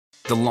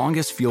The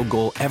longest field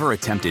goal ever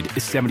attempted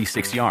is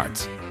 76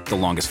 yards. The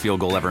longest field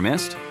goal ever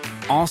missed?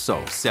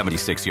 Also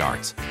 76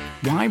 yards.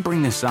 Why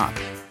bring this up?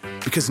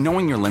 Because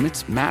knowing your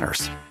limits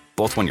matters,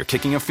 both when you're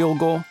kicking a field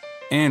goal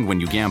and when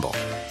you gamble.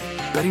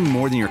 Betting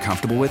more than you're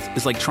comfortable with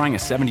is like trying a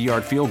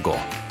 70-yard field goal.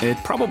 It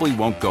probably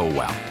won't go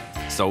well.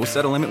 So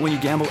set a limit when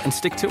you gamble and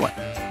stick to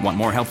it. Want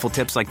more helpful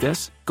tips like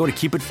this? Go to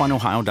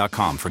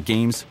keepitfunohio.com for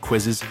games,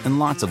 quizzes, and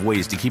lots of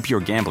ways to keep your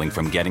gambling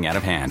from getting out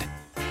of hand.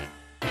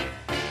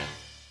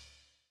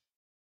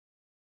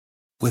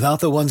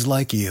 Without the ones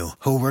like you,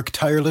 who work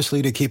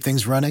tirelessly to keep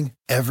things running,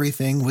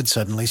 everything would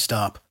suddenly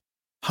stop.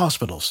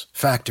 Hospitals,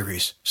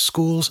 factories,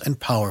 schools, and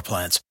power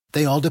plants,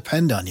 they all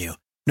depend on you.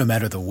 No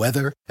matter the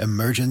weather,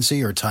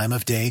 emergency, or time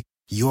of day,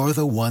 you're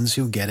the ones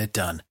who get it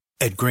done.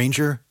 At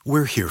Grainger,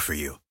 we're here for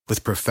you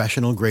with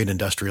professional-grade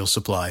industrial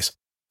supplies.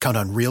 Count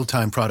on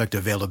real-time product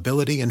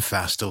availability and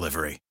fast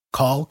delivery.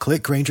 Call,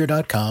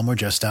 clickgrainger.com, or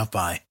just stop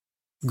by.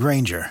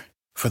 Grainger,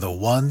 for the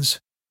ones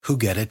who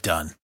get it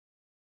done.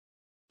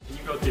 Can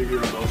you go through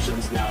your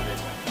emotions now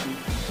that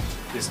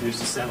this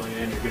news is settling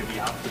in, you're going to be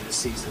out for this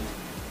season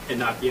and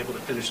not be able to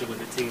finish it with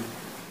the team?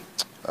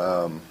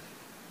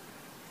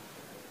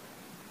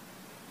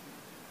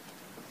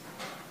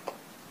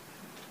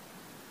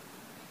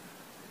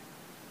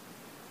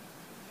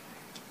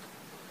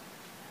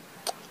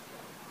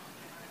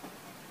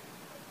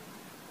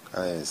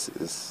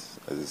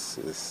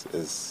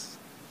 It's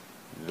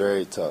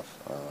very tough.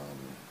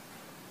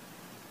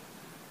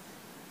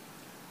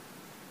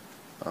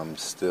 I'm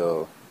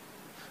still,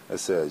 I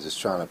said,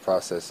 just trying to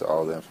process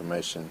all the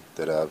information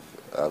that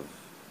I've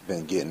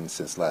been getting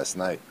since last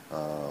night.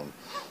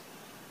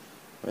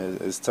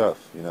 It's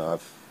tough.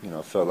 I've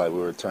felt like we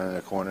were turning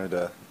a corner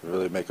to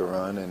really make a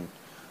run, and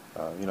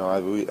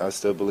I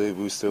still believe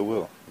we still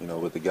will.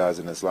 With the guys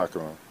in this locker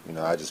room.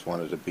 I just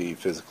wanted to be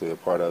physically a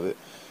part of it,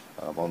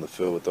 on the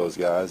field with those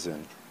guys,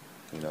 and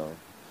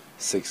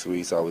 6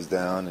 weeks I was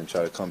down and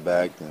try to come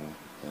back, and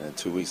then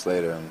 2 weeks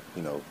later I'm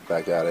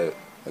back at it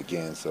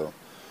again. So.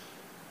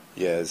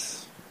 Yeah,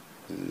 it's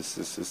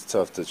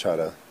tough to try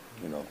to,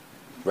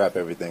 wrap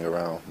everything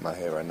around my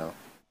head right now.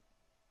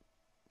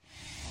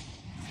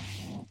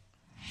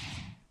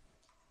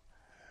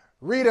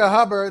 Reeta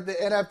Hubbard, the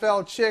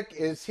NFL chick,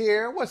 is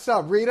here. What's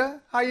up, Reeta?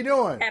 How you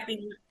doing?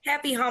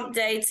 Happy hump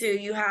day to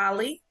you,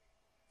 Holley.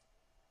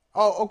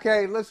 Oh,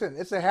 okay. Listen,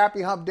 it's a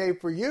happy hump day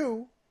for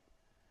you.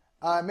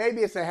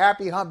 Maybe it's a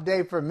happy hump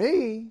day for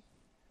me.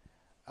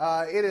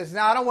 It is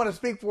now. I don't want to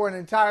speak for an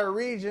entire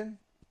region.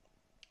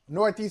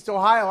 Northeast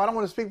Ohio, I don't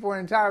want to speak for an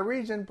entire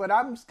region, but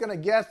I'm just going to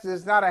guess that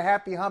it's not a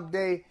happy hump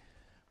day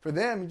for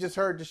them. You just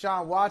heard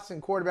Deshaun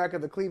Watson, quarterback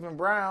of the Cleveland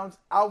Browns,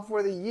 out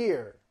for the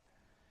year.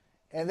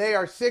 And they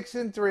are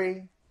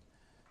 6-3.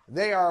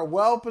 They are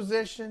well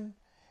positioned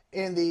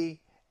in the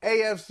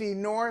AFC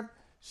North.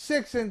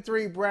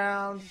 6-3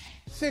 Browns,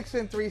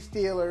 6-3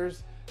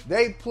 Steelers.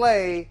 They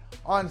play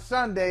on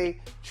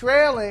Sunday,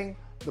 trailing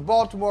the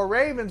Baltimore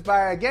Ravens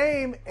by a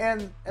game,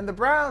 and the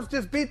Browns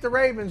just beat the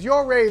Ravens.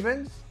 Your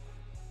Ravens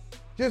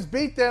just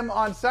beat them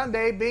on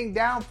Sunday, being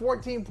down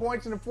 14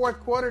 points in the fourth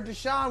quarter.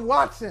 Deshaun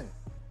Watson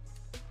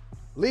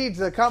leads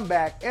the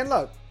comeback. And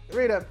look,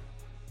 Reeta,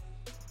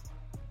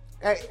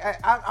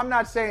 I'm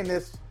not saying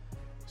this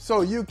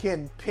so you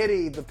can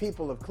pity the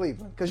people of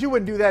Cleveland, because you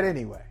wouldn't do that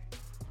anyway.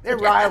 They're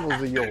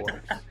rivals of yours.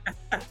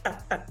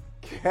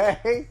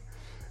 Okay?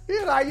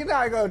 You're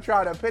not going to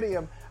try to pity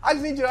them. I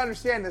just need you to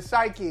understand the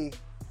psyche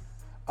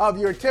of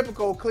your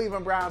typical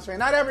Cleveland Browns fan.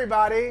 Not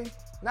everybody,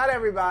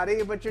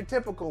 but your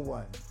typical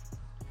one.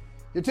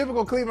 Your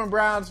typical Cleveland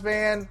Browns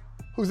fan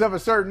who's of a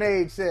certain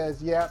age says,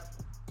 yep,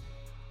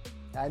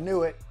 I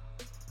knew it.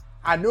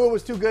 I knew it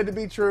was too good to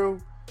be true,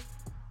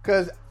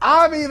 because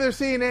I've either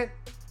seen it,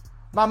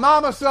 my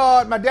mama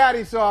saw it, my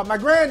daddy saw it, my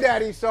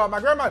granddaddy saw it,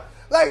 my grandma.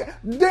 Like,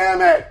 damn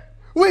it,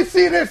 we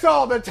see this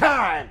all the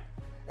time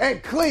in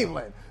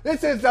Cleveland.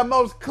 This is the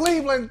most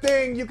Cleveland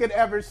thing you could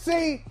ever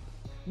see.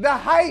 The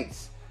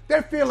Heights,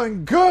 they're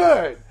feeling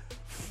good.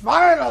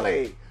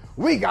 Finally,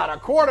 we got a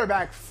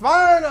quarterback.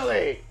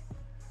 Finally.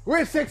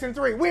 We're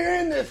 6-3. We're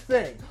in this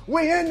thing.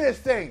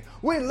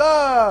 We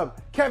love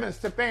Kevin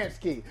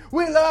Stefanski.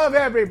 We love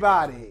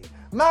everybody.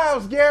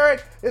 Myles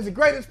Garrett is the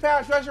greatest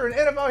pass rusher in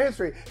NFL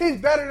history.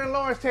 He's better than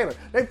Lawrence Taylor.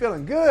 They're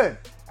feeling good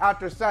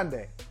after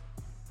Sunday.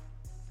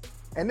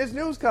 And this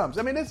news comes.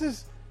 I can't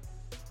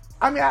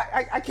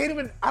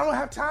even, I don't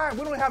have time.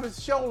 We don't have a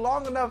show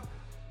long enough.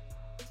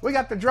 We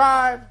got the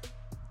drive.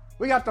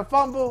 We got the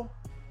fumble.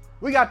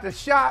 We got the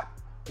shot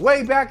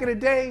way back in the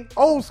day.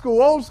 Old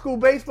school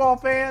baseball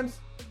fans.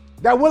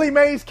 That Willie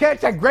Mays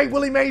catch, that great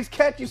Willie Mays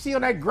catch you see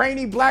on that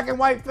grainy black and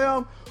white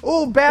film.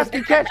 Ooh,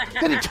 basket catch.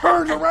 Then he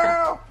turns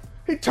around.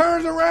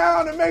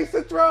 And makes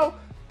the throw.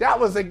 That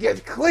was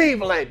against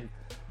Cleveland.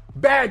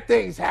 Bad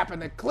things happen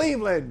to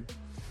Cleveland.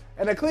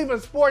 And the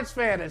Cleveland sports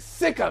fan is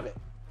sick of it.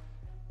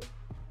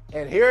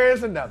 And here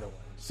is another one.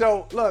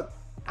 So, look,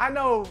 I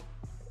know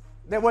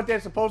that what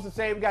they're supposed to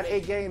say, we got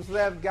 8 games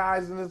left,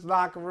 guys in this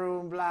locker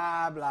room,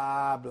 blah,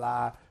 blah,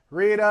 blah.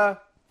 Reeta,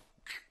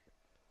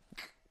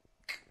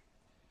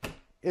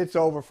 it's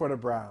over for the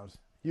Browns.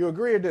 You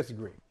agree or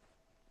disagree?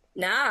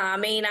 Nah, I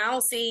mean, I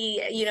don't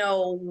see,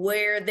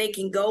 where they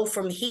can go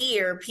from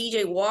here.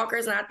 PJ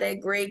Walker's not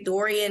that great.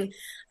 Dorian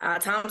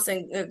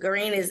Thompson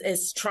Green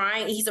is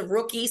trying. He's a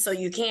rookie, so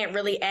you can't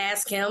really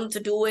ask him to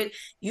do it.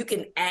 You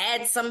can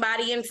add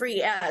somebody in free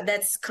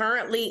that's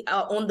currently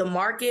on the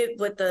market,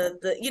 but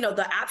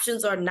the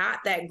options are not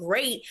that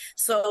great.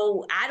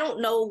 So I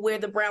don't know where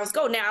the Browns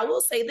go. Now, I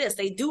will say this.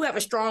 They do have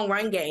a strong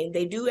run game.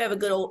 They do have a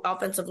good old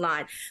offensive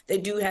line. They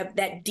do have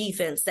that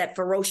defense, that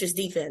ferocious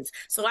defense.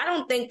 So I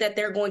don't think that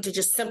they're going to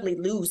just simply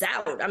lose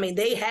out. I mean,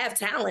 they have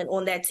talent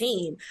on that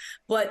team,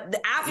 but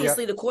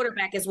obviously the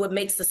quarterback is what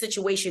makes the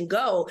situation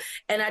go.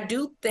 And I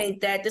do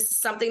think that this is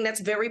something that's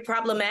very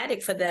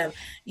problematic for them.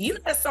 You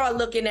got to start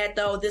looking at,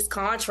 though, this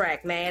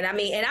contract, man. I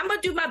mean, and I'm going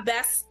to do my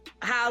best,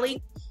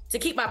 Holley, to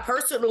keep my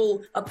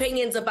personal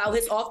opinions about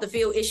his off the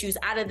field issues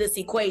out of this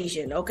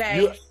equation.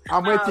 Okay.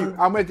 I'm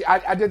with you.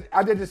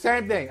 I did the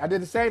same thing. I'm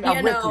with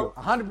you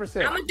 100%.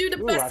 I'm going to do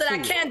the best that I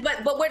can,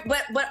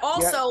 but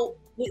also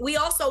we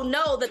also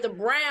know that the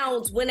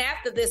Browns went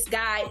after this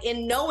guy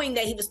in knowing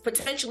that he was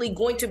potentially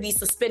going to be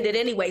suspended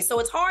anyway. So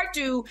it's hard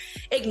to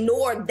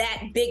ignore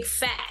that big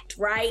fact,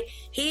 right?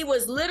 He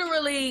was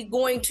literally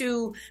going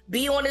to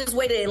be on his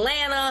way to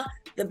Atlanta.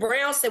 The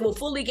Browns said, we'll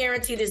fully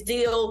guarantee this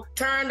deal,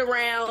 turned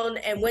around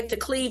and went to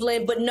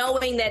Cleveland, but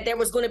knowing that there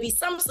was going to be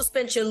some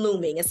suspension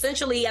looming.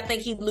 Essentially, I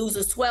think he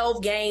loses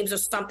 12 games or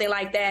something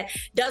like that,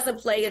 doesn't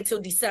play until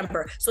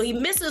December. So he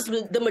misses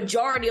the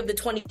majority of the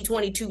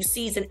 2022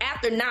 season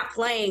after not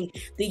playing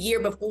the year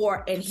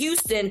before in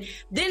Houston.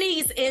 Then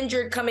he's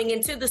injured coming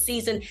into the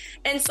season.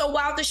 And so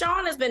while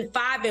Deshaun has been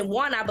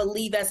 5-1, I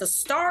believe, as a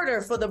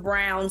starter for the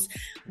Browns,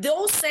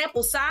 those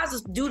sample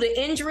sizes due to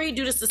injury,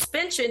 due to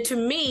suspension, to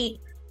me,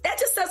 that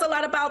just says a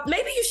lot about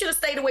maybe you should have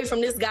stayed away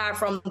from this guy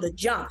from the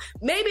jump.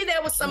 Maybe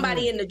there was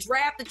somebody in the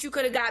draft that you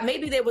could have got.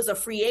 Maybe there was a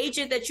free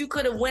agent that you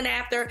could have went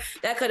after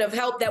that could have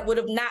helped, that would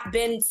have not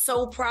been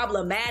so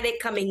problematic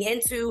coming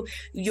into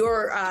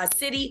your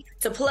city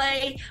to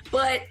play.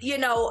 But, you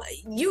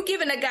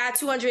giving a guy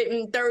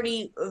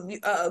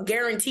 $230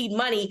 guaranteed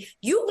money,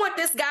 you want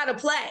this guy to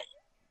play.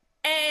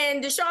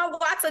 And Deshaun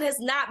Watson has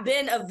not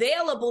been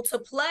available to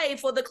play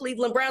for the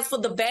Cleveland Browns for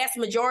the vast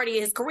majority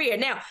of his career.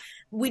 Now,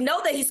 we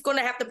know that he's going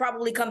to have to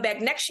probably come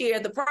back next year.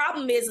 The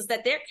problem is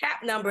that their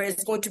cap number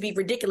is going to be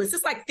ridiculous.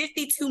 It's like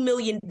 $52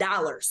 million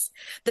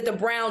that the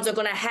Browns are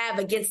going to have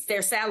against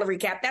their salary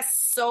cap.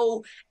 That's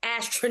so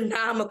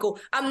astronomical.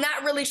 I'm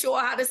not really sure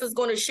how this is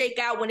going to shake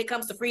out when it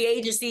comes to free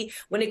agency,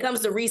 when it comes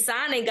to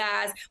re-signing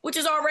guys, which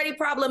is already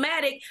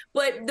problematic.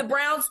 But the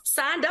Browns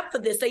signed up for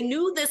this. They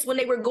knew this when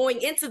they were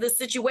going into this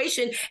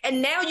situation.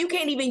 And now you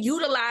can't even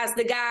utilize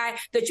the guy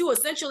that you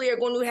essentially are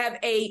going to have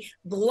a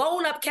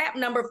blown up cap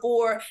number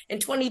for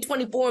in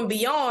 2024 and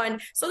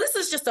beyond. So this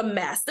is just a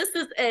mess. This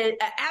is an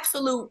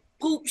absolute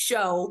poop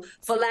show,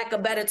 for lack of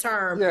a better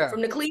term,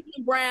 from the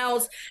Cleveland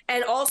Browns,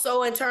 and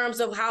also in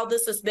terms of how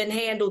this has been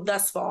handled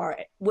thus far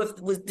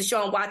with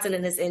Deshaun Watson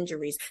and his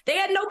injuries. They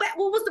had no back.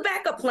 What was the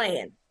backup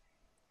plan?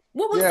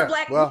 What was the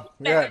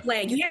backup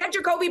plan? You had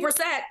Jacoby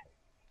Brissett.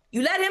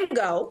 You let him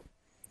go.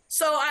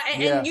 So,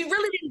 and you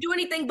really didn't do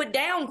anything but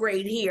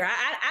downgrade here.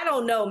 I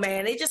don't know,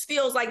 man. It just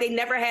feels like they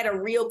never had a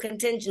real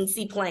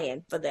contingency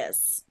plan for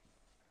this.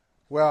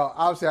 Well,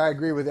 obviously, I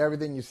agree with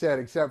everything you said,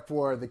 except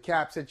for the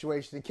cap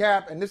situation. The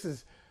cap, and this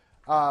is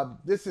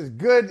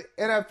good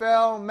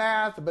NFL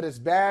math, but it's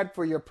bad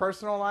for your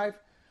personal life.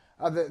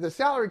 The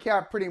salary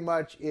cap pretty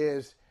much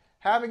is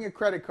having a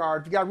credit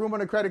card. If you got room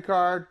on a credit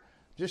card,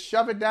 just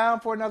shove it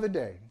down for another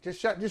day. Just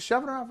shove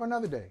it around for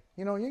another day.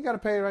 You ain't got to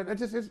pay it right.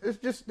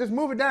 Just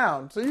move it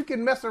down so you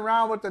can mess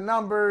around with the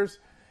numbers.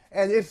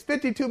 And it's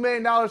 $52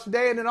 million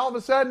today, and then all of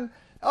a sudden,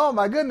 oh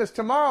my goodness,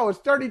 tomorrow it's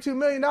 $32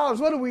 million.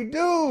 What do we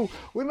do?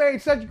 We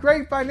made such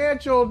great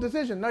financial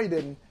decision. No, you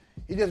didn't.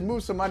 You just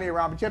moved some money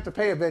around, but you have to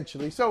pay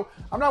eventually. So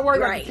I'm not worried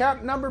about the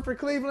cap number for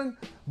Cleveland,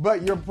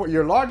 but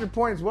your larger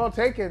point is well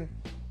taken.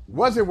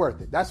 Was it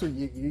worth it? That's what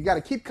you got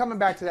to keep coming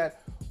back to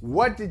that.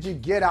 What did you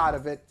get out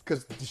of it?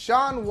 Because the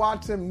Deshaun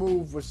Watson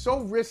move was so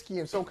risky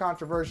and so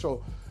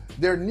controversial.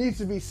 There needs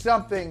to be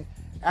something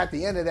at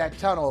the end of that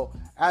tunnel,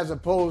 as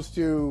opposed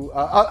to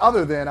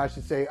other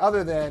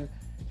than,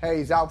 hey,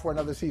 he's out for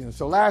another season.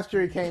 So last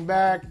year he came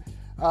back,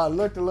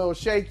 looked a little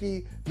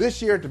shaky.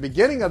 This year at the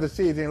beginning of the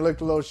season, he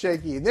looked a little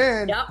shaky.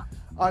 Then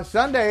on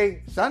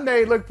Sunday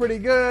looked pretty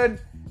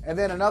good, and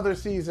then another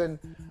season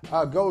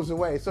goes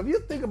away. So if you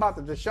think about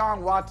the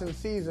Deshaun Watson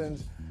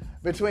seasons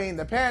between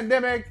the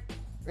pandemic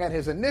and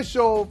his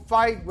initial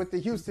fight with the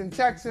Houston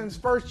Texans,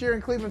 first year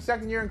in Cleveland,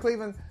 second year in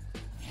Cleveland,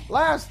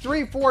 last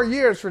 3-4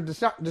 years for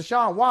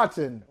Deshaun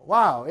Watson,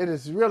 wow, it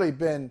has really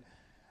been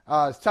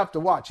it's tough to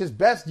watch. His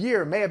best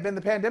year may have been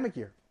the pandemic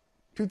year,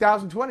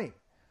 2020.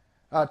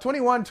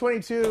 21,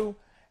 22,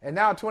 and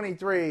now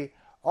 23.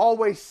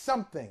 Always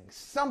something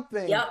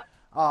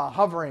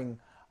hovering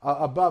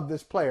above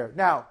this player.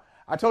 Now,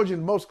 I told you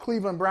the most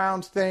Cleveland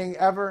Browns thing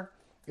ever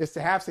is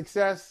to have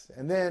success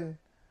and then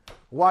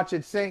watch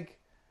it sink.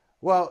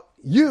 Well,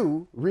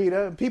 you,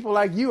 Reeta, and people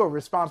like you are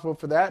responsible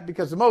for that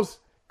because the most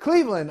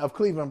Cleveland of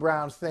Cleveland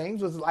Browns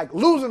things was like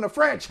losing a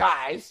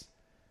franchise.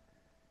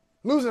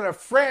 Losing a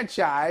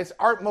franchise.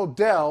 Art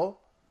Modell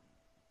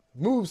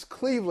moves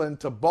Cleveland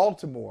to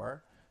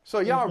Baltimore. So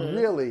y'all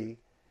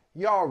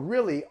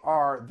really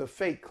are the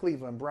fake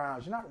Cleveland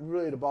Browns. You're not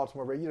really the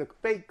Baltimore Ravens. You're the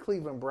fake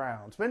Cleveland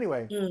Browns. But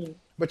anyway,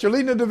 but you're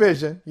leading the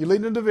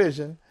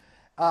division.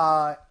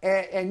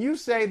 And you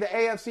say the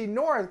AFC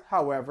North,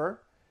 however,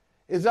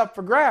 is up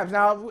for grabs.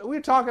 Now, we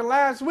were talking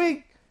last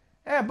week,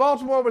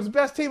 Baltimore was the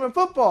best team in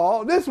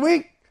football. This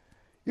week,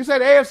 you said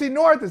the AFC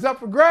North is up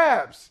for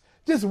grabs.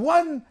 Just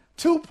 1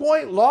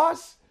 2-point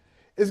loss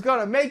is going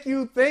to make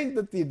you think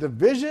that the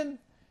division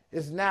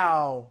is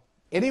now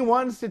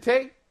anyone's to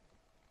take?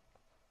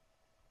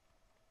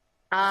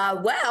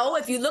 Well,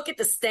 if you look at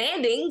the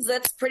standings,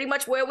 that's pretty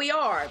much where we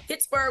are.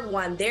 Pittsburgh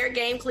won their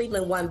game.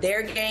 Cleveland won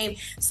their game.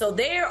 So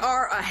they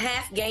are a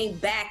half game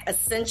back,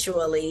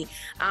 essentially,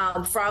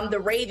 from the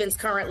Ravens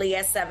currently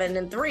at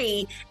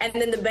 7-3. And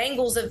then the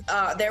Bengals,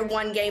 they're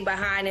 1 game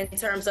behind in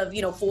terms of,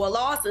 4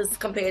 losses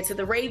compared to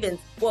the Ravens.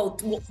 Well,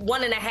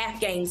 1.5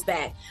 games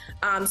back.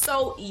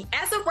 So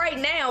as of right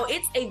now,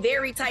 it's a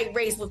very tight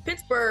race with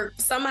Pittsburgh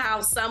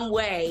somehow, some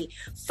way,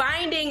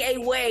 finding a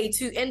way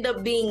to end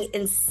up being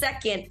in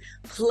second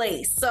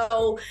place.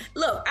 So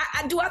look,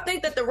 I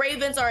think that the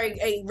Ravens are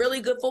a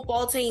really good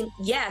football team.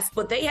 Yes,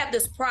 but they have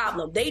this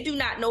problem. They do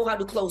not know how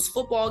to close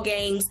football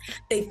games.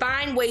 They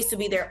find ways to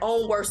be their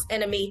own worst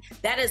enemy.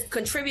 That has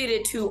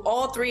contributed to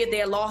all 3 of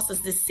their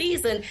losses this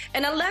season.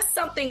 And unless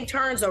something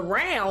turns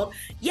around,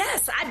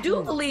 yes, I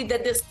do believe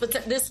that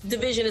this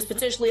division is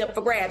potentially up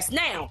for grabs.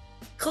 Now,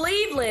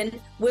 Cleveland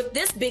with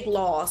this big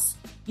loss,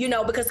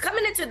 because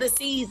coming into the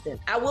season,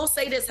 I will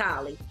say this,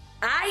 Holley,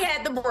 I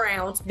had the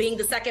Browns being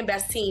the second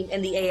best team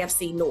in the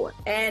AFC North.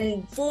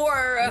 And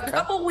for a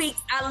couple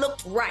weeks, I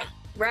looked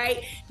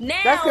right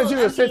now. That's because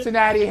you're a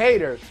Cincinnati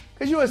hater.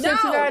 I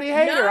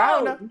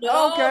don't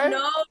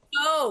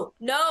know.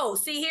 No.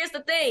 See, here's the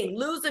thing.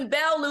 Losing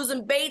Bell,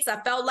 losing Bates, I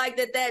felt like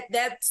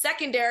that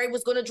secondary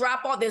was going to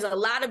drop off. There's a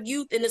lot of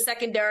youth in the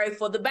secondary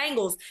for the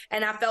Bengals,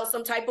 and I felt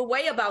some type of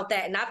way about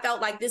that. And I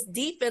felt like this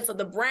defense of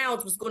the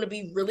Browns was going to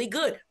be really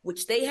good,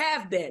 which they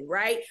have been,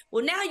 right?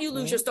 Well, now you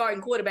lose your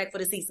starting quarterback for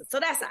the season, so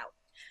that's out.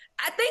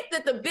 I think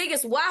that the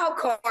biggest wild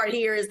card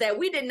here is that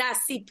we did not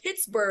see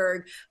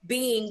Pittsburgh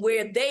being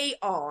where they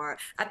are.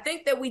 I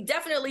think that we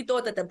definitely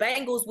thought that the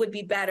Bengals would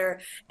be better,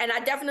 and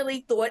I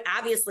definitely thought,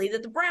 obviously,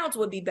 that the Browns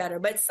would be better.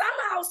 But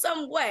somehow,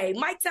 some way,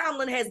 Mike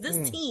Tomlin has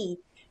this team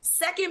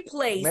second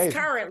place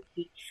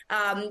currently,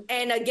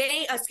 and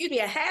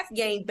a half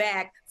game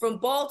back from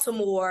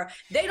Baltimore.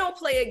 They don't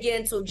play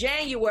again till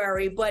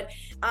January, but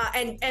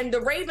and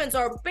the Ravens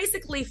are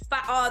basically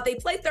they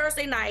play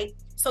Thursday night.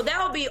 So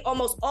that'll be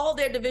almost all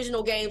their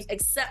divisional games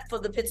except for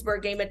the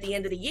Pittsburgh game at the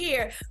end of the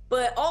year.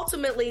 But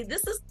ultimately,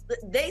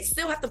 they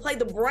still have to play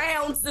the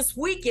Browns this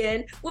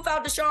weekend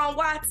without Deshaun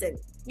Watson.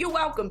 You're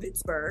welcome,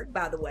 Pittsburgh,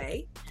 by the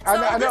way.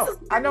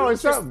 I know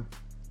it's something.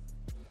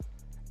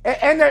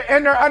 And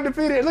they're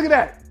undefeated. Look at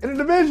that, in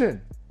the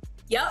division.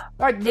 Yep.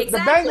 The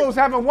Bengals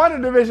haven't won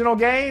a divisional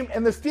game,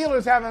 and the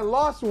Steelers haven't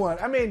lost one.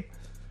 I mean,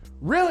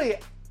 really,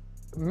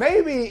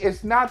 maybe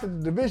it's not that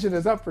the division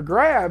is up for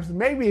grabs.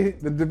 Maybe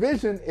the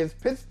division is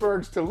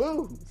Pittsburgh's to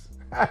lose.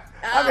 Well,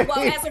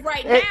 as of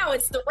right now,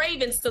 it's the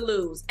Ravens to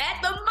lose.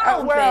 At the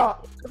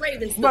moment, the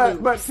Ravens to lose.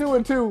 But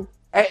 2-2,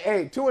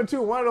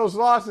 2-2, one of those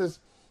losses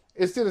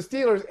is to the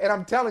Steelers, and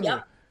I'm telling you,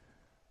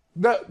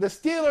 the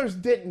Steelers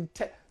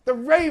didn't. The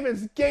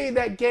Ravens gave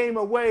that game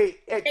away.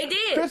 They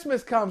did.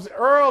 Christmas comes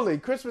early.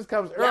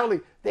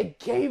 They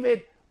gave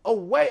it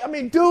away. I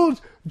mean,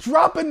 dudes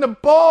dropping the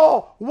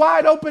ball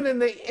wide open in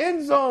the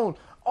end zone.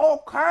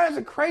 All kinds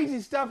of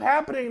crazy stuff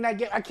happening in that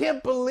game. I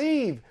cannot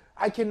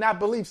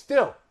believe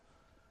still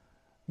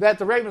that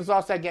the Ravens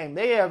lost that game.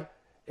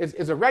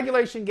 It's a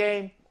regulation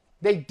game.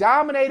 They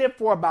dominated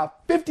for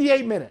about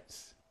 58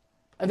 minutes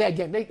of that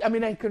game.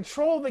 They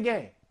control the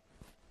game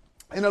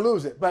and they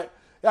lose it. But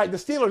like the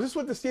Steelers, this is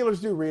what the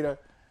Steelers do, Reeta.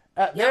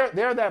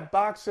 They're that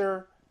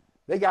boxer.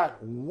 They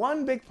got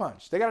one big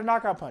punch. They got a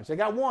knockout punch. They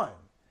got one.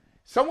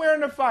 Somewhere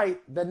in the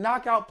fight, the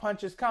knockout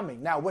punch is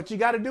coming. Now, what you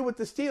got to do with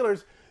the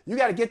Steelers, you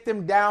got to get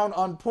them down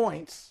on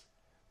points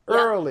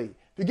early.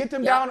 If you get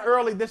them down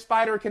early, this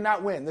fighter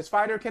cannot win. This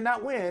fighter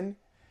cannot win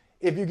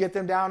if you get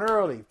them down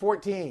early.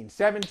 14,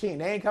 17,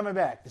 they ain't coming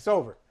back. It's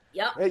over.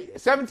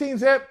 17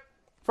 zip,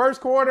 first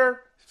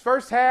quarter,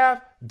 first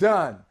half,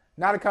 done.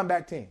 Not a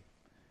comeback team.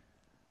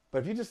 But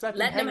if you just let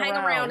them hang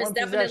around is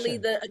definitely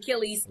the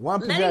Achilles.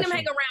 Letting them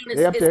hang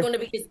around is going to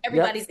be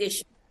everybody's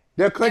issue.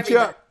 They'll clinch you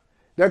up.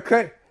 They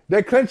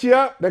clinch you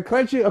up. They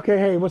clinch you. Okay,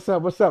 hey, what's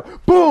up?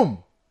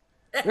 Boom.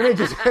 Then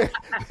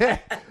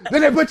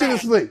they put you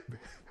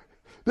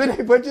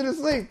to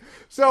sleep.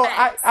 So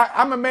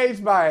I'm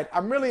amazed by it.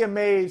 I'm really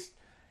amazed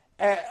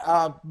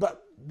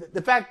but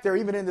the fact they're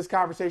even in this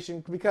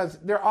conversation because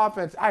their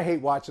offense, I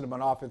hate watching them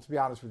on offense, to be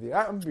honest with you.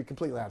 I'm going to be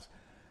completely honest.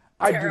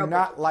 I do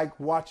not like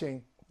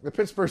watching the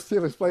Pittsburgh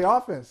Steelers play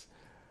offense.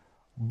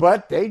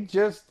 but they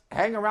just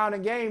hang around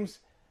in games.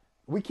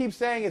 We keep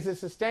saying, is it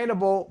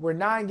sustainable? We're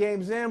 9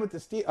 games in with the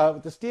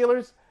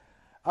Steelers.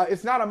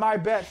 It's not on my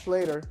bets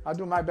later. I'll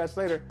do my bets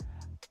later.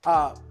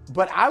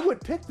 But I would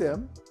pick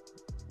them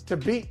to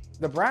beat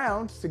the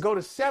Browns to go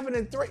to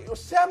 7-3.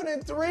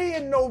 7-3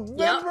 in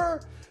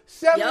November.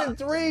 Yep.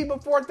 7-3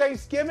 before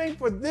Thanksgiving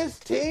for this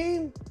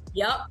team.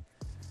 Yep.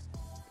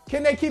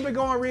 Can they keep it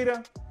going,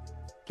 Reeta?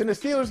 Can the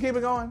Steelers keep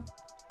it going?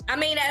 I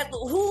mean,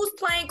 who's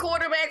playing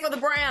quarterback for the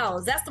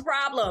Browns? That's the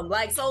problem.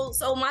 Like, so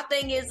my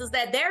thing is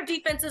that their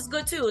defense is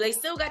good too. They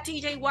still got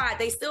TJ Watt.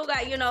 They still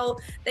got,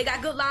 they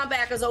got good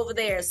linebackers over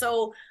there.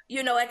 So,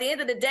 at the end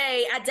of the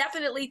day, I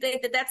definitely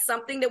think that that's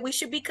something that we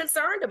should be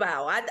concerned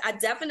about. I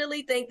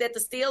definitely think that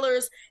the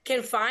Steelers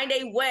can find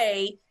a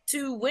way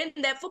to win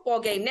that football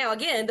game. Now,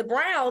 again, the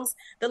Browns,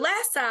 the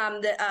last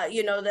time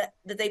that,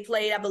 that they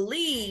played, I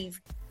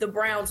believe the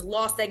Browns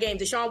lost that game.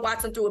 Deshaun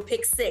Watson threw a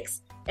pick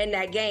 6 in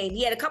that game.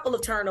 He had a couple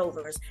of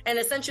turnovers, and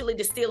essentially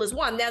the Steelers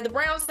won. Now, the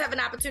Browns have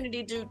an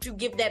opportunity to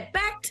give that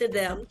back to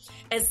them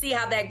and see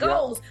how that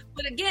goes. Yep.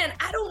 But again,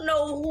 I don't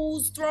know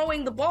who's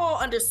throwing the ball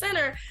under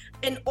center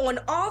and on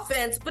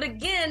offense. But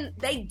again,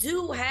 they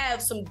do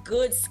have some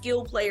good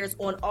skill players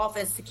on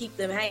offense to keep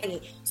them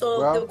hanging.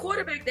 So the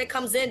quarterback that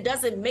comes in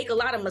doesn't make a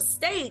lot of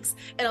mistakes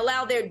and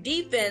allow their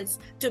defense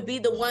to be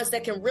the ones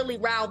that can really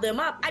rile them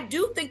up. I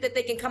do think that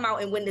they can come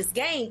out and win this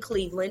game,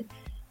 Cleveland.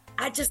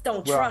 I just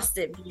don't trust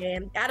it,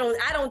 man. I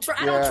don't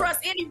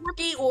trust any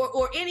rookie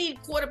or any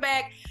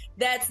quarterback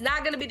that's not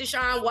going to be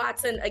Deshaun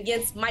Watson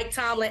against Mike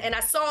Tomlin. And I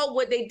saw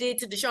what they did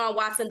to Deshaun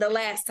Watson the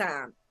last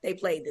time they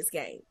played this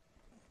game.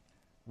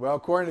 Well,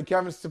 according to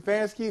Kevin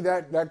Stefanski,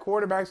 that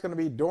quarterback's going to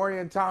be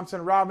Dorian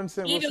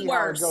Thompson-Robinson. We'll see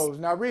how it goes.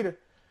 Now, Reeta,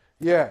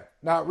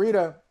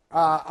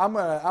 I'm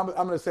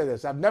gonna say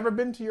this. I've never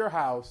been to your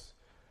house,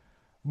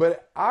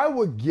 but I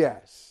would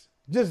guess,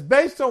 just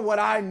based on what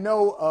I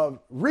know of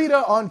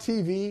Reeta on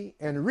TV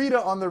and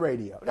Reeta on the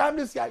radio, I'm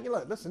just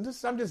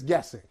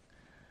guessing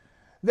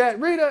that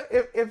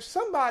Reeta, if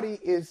somebody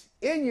is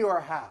in your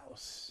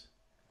house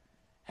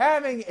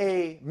having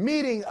a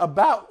meeting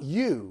about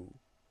you,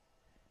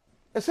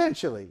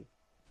 essentially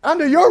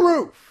under your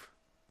roof,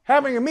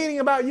 having a meeting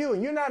about you,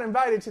 and you're not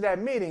invited to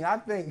that meeting, I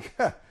think,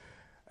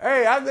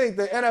 I think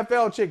the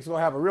NFL chicks will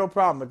have a real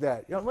problem with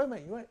that. Wait a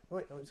minute,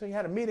 wait, so you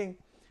had a meeting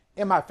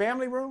in my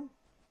family room?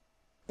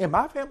 In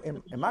my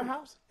family, in my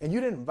house, and you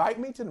didn't invite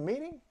me to the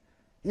meeting?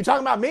 You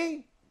talking about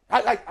me?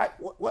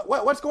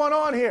 What's going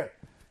on here?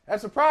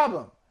 That's a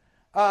problem.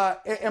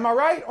 Am I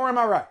right or am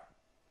I right?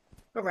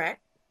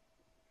 Correct.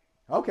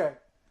 Okay.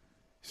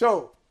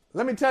 So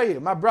let me tell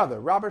you, my brother,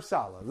 Robert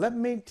Saleh. Let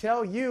me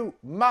tell you,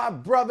 my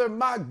brother,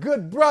 my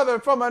good brother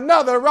from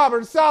another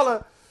Robert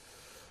Saleh.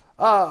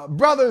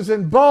 Brothers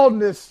in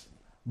boldness,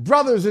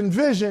 brothers in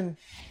vision.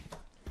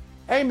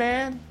 Hey,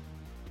 man.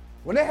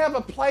 When they have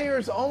a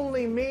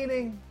players-only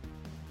meeting,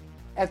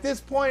 at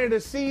this point of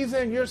the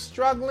season, you're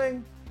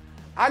struggling,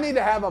 I need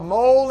to have a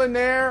mole in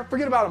there.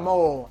 Forget about a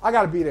mole. I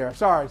got to be there.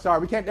 Sorry.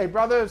 We can't. Hey,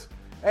 brothers,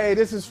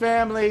 this is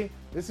family.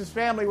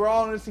 We're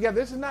all in this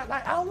together. This is not,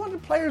 I don't want a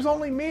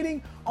players-only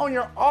meeting on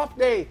your off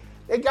day.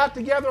 They got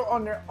together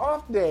on their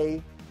off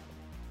day.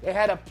 They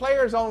had a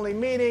players-only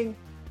meeting.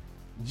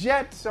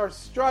 Jets are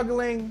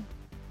struggling.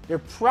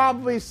 There's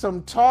probably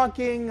some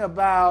talking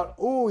about,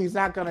 he's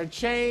not going to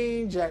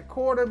change at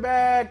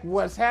quarterback.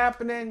 What's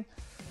happening?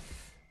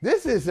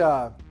 This is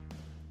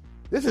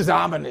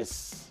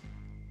ominous.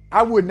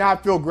 I would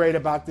not feel great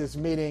about this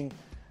meeting.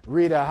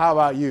 Reeta, how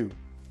about you?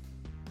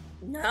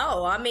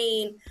 No, I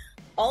mean,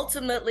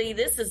 ultimately,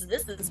 this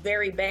is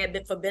very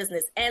bad for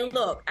business. And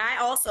look, I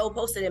also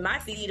posted in my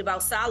feed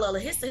about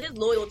Saleh, his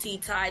loyalty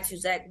tied to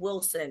Zach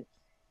Wilson.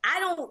 I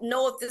don't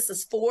know if this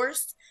is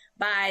forced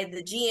by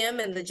the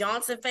GM and the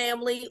Johnson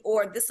family,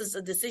 or this is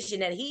a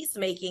decision that he's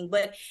making.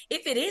 But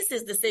if it is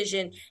his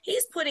decision,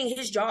 he's putting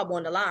his job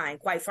on the line,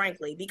 quite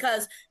frankly,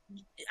 because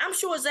I'm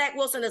sure Zach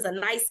Wilson is a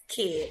nice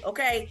kid,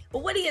 okay? But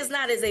what he is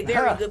not is a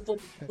very good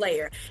football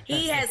player.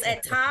 He has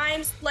at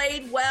times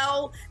played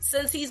well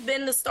since he's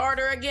been the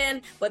starter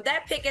again, but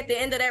that pick at the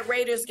end of that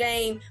Raiders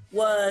game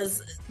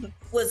was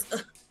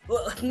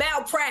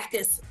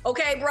malpractice,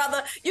 okay,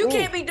 brother? You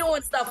can't be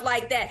doing stuff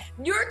like that.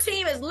 Your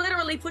team has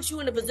literally put you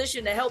in a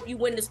position to help you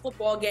win this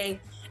football game,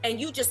 and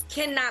you just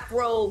cannot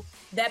throw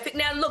that pick.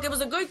 Now, look, it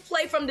was a good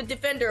play from the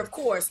defender, of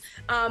course,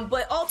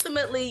 but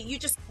ultimately, you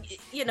just,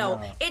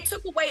 it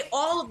took away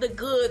all of the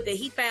good that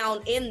he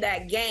found in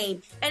that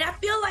game, and I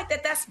feel like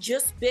that's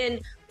just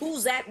been who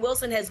Zach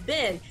Wilson has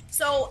been.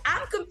 So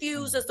I'm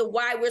confused as to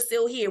why we're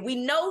still here. We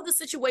know the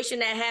situation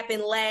that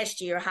happened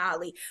last year,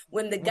 Holley,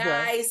 when the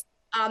guys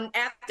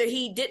after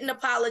he didn't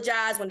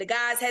apologize when the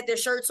guys had their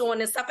shirts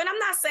on and stuff. And I'm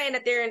not saying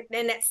that they're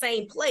in that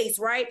same place,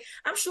 right?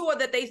 I'm sure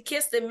that they've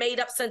kissed and made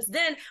up since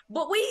then,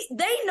 but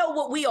they know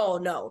what we all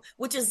know,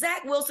 which is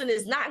Zach Wilson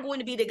is not going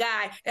to be the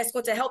guy that's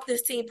going to help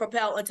this team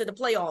propel into the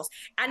playoffs.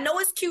 I know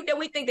it's cute that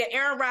we think that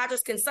Aaron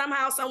Rodgers can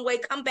somehow, some way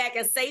come back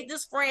and save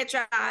this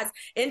franchise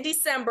in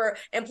December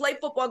and play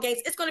football games.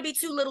 It's going to be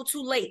too little,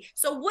 too late.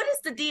 So what is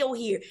the deal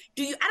here?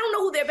 I don't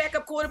know who their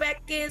backup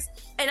quarterback is,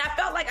 and I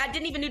felt like I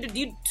didn't even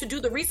need to do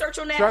the research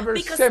on that. Trevor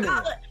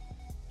Siemian.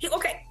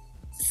 Okay,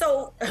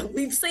 so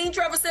we've seen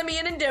Trevor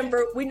Siemian in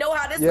Denver. We know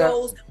how this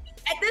goes.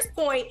 At this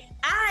point,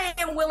 I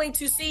am willing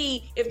to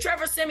see if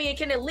Trevor Siemian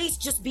can at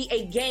least just be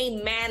a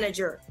game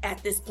manager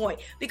at this point,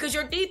 because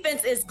your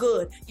defense is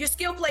good. Your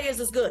skill players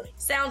is good.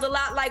 Sounds a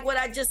lot like what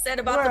I just said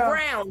about the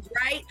Browns,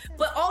 right?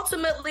 But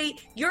ultimately,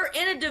 you're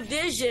in a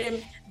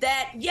division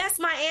that, yes,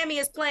 Miami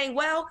is playing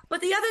well,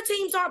 but the other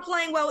teams aren't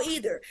playing well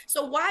either.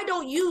 So why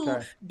don't you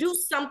do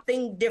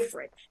something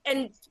different?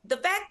 And the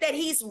fact that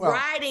he's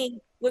riding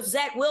with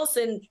Zach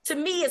Wilson, to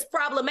me, is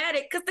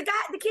problematic because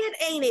the kid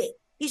ain't it.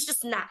 He's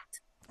just not.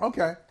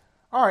 Okay.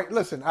 All right.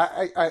 Listen,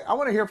 I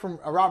want to hear from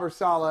Robert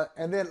Saleh,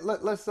 and then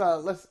let's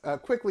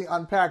quickly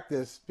unpack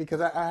this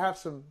because I have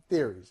some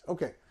theories.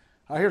 Okay.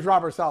 Here's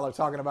Robert Saleh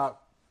talking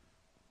about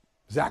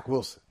Zach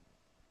Wilson.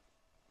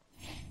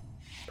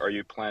 Are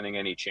you planning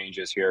any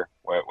changes here,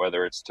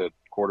 whether it's to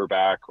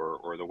quarterback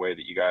or the way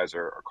that you guys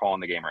are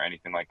calling the game or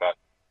anything like that?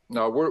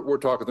 No, we're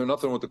talking. There's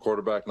nothing with the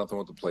quarterback, nothing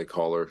with the play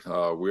caller.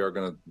 We are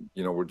going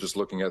to, we're just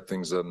looking at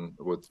things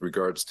with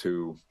regards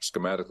to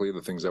schematically,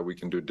 the things that we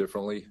can do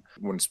differently.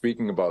 When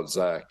speaking about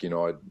Zach,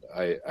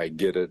 I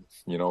get it.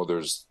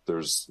 There's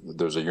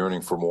a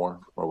yearning for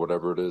more or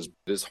whatever it is.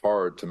 It is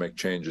hard to make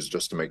changes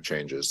just to make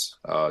changes,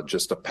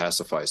 just to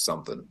pacify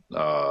something.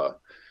 And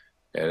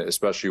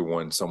especially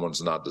when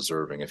someone's not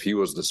deserving. If he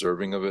was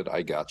deserving of it,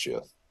 I got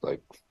you.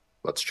 Like,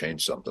 let's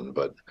change something.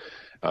 But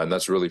and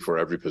that's really for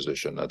every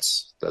position.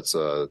 That's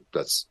a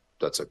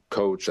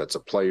coach, that's a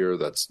player,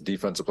 that's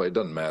defensive play. It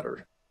doesn't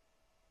matter.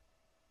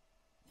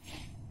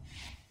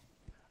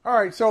 All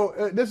right,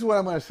 so this is what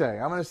I'm going to say.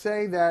 I'm going to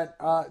say that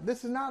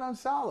this is not on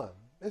Saleh.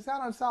 It's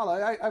not on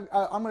Saleh.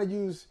 I'm going to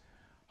use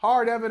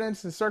hard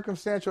evidence and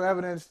circumstantial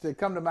evidence to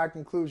come to my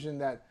conclusion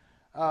that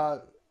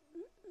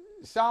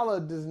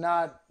Saleh does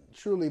not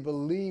truly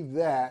believe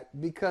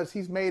that because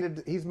he's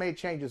made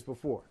changes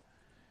before.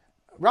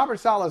 Robert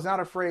Saleh is not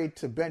afraid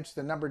to bench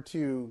the number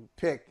 2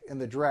 pick in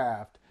the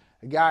draft,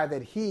 a guy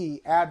that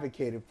he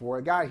advocated for,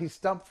 a guy he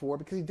stumped for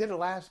because he did it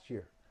last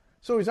year.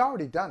 So he's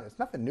already done it. It's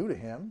nothing new to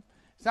him.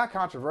 It's not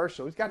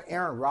controversial. He's got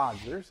Aaron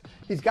Rodgers.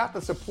 He's got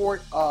the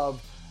support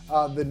of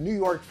the New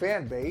York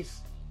fan base.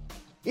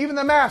 Even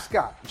the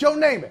mascot, Joe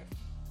Namath,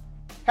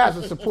 has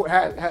the support.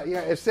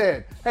 It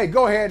said, hey,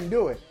 go ahead and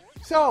do it.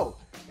 So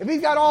if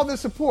he's got all this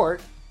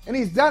support and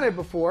he's done it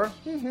before,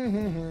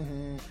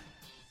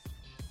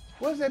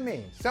 what does that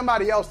mean?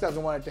 Somebody else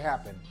doesn't want it to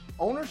happen.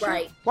 Ownership?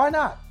 Right. Why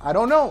not? I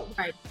don't know.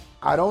 Right.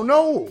 I don't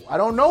know. I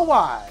don't know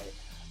why.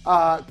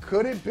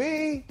 Could it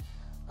be?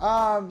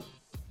 I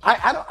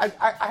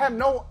have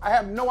no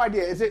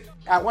idea. Is it?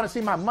 I want to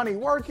see my money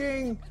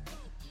working.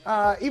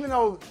 Even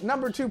though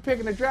number 2 pick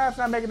in the draft's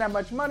not making that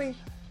much money,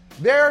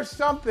 there's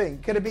something.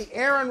 Could it be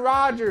Aaron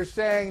Rodgers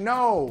saying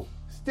no?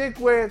 Stick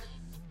with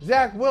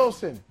Zach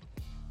Wilson.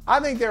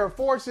 I think there are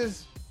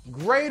forces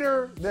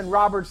greater than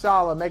Robert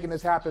Saleh making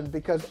this happen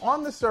because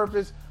on the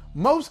surface,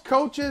 most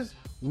coaches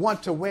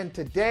want to win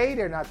today.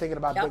 They're not thinking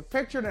about big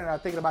picture. They're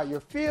not thinking about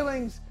your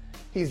feelings.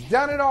 He's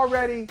done it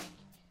already.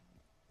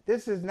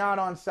 This is not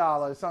on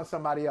Saleh. It's on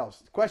somebody else.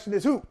 The question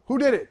is who? Who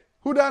did it?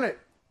 Who done it?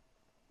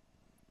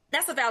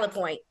 That's a valid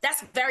point.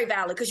 That's very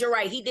valid because you're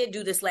right. He did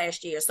do this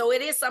last year. So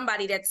it is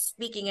somebody that's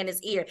speaking in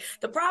his ear.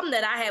 The problem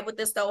that I have with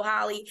this, though,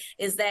 Holley,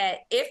 is that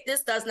if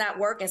this does not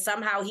work and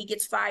somehow he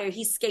gets fired,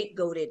 he's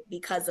scapegoated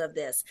because of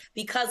this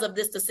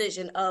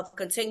decision of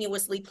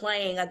continuously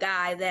playing a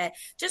guy that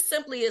just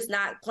simply is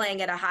not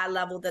playing at a high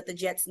level that the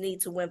Jets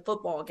need to win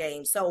football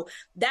games. So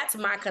that's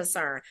my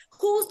concern.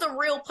 Who's the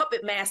real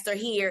puppet master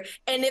here?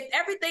 And if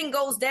everything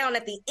goes down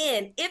at the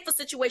end, if a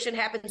situation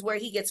happens where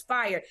he gets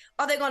fired,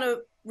 are they going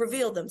to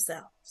reveal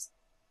themselves?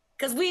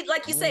 Because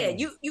like you said,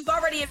 you've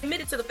already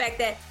admitted to the fact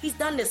that he's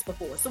done this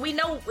before. So we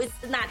know it's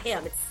not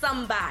him. It's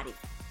somebody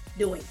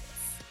doing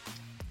this.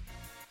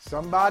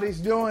 Somebody's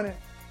doing it.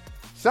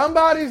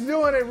 Somebody's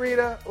doing it,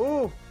 Reeta.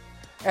 Ooh.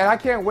 And I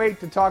can't wait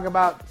to talk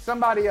about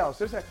somebody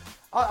else.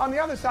 On the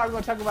other side, we're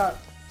going to talk about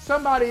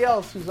somebody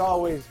else who's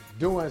always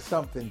doing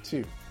something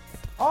too.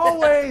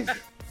 Always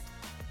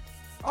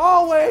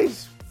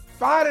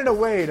finding a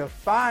way to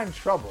find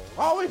trouble.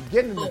 Always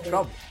getting into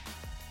trouble.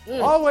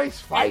 Always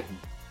fighting.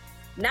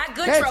 Not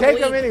good trouble. Can't take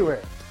them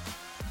anywhere.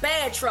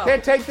 Bad trouble.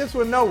 Can't take this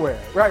one nowhere.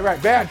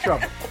 Right. Bad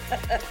trouble.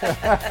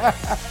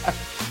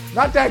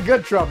 Not that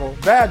good trouble.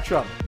 Bad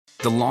trouble.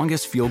 The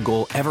longest field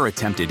goal ever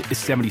attempted is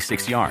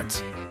 76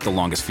 yards. The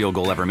longest field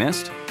goal ever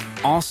missed?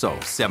 Also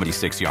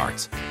 76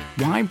 yards.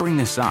 Why bring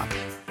this up?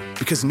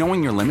 Because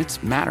knowing your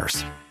limits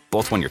matters,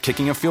 both when you're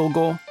kicking a field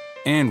goal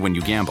and when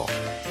you gamble.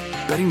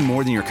 Betting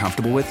more than you're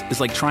comfortable with is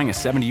like trying a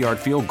 70-yard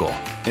field goal.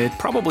 It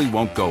probably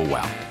won't go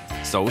well.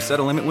 So set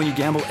a limit when you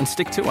gamble and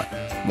stick to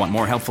it. Want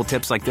more helpful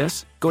tips like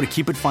this? Go to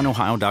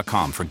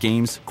keepitfunohio.com for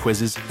games,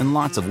 quizzes, and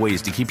lots of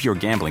ways to keep your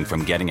gambling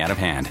from getting out of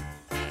hand.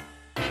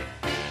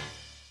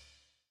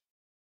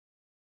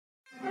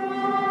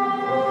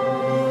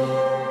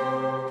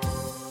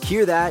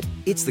 Hear that?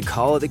 It's the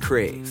call of the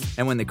Crave.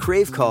 And when the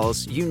Crave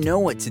calls, you know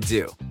what to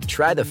do.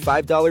 Try the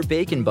 $5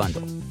 Bacon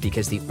Bundle,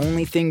 because the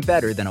only thing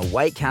better than a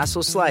White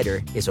Castle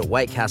slider is a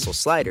White Castle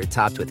slider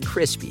topped with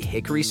crispy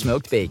hickory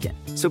smoked bacon.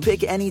 So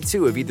pick any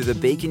two of either the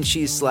Bacon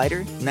Cheese Slider,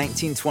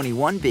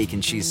 1921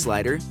 Bacon Cheese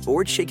Slider,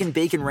 or Chicken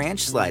Bacon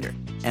Ranch Slider.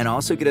 And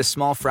also get a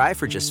small fry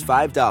for just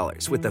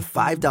 $5 with the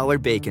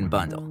 $5 Bacon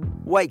Bundle.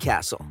 White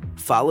Castle.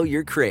 Follow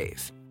your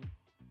Crave.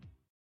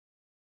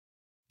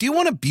 Do you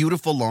want a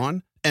beautiful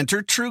lawn?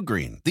 Enter True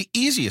Green, the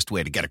easiest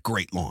way to get a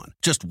great lawn.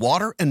 Just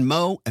water and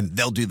mow, and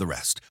they'll do the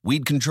rest.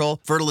 Weed control,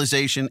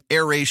 fertilization,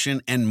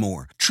 aeration, and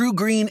more. True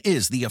Green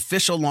is the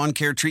official lawn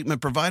care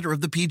treatment provider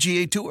of the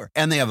PGA Tour,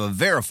 and they have a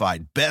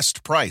verified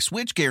best price,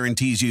 which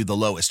guarantees you the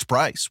lowest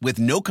price with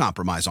no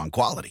compromise on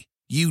quality.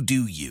 You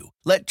do you.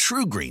 Let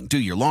True Green do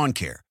your lawn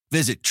care.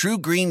 Visit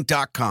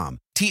truegreen.com,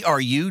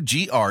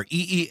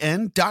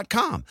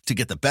 TRUGREEN.com, to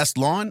get the best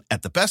lawn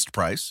at the best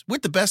price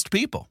with the best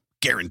people.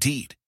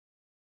 Guaranteed.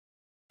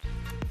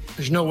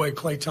 There's no way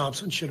Klay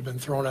Thompson should have been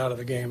thrown out of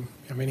the game.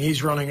 I mean,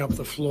 he's running up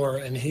the floor,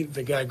 and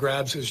the guy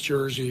grabs his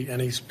jersey,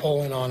 and he's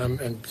pulling on him,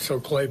 and so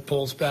Klay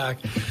pulls back.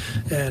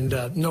 And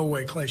no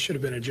way Klay should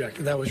have been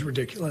ejected. That was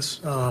ridiculous.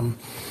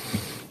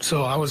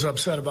 So I was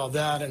upset about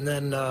that. And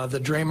then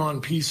the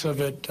Draymond piece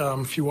of it,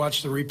 if you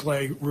watch the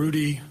replay,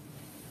 Rudy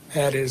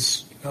had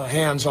his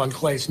hands on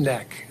Klay's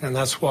neck, and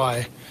that's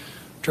why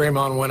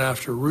Draymond went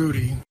after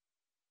Rudy.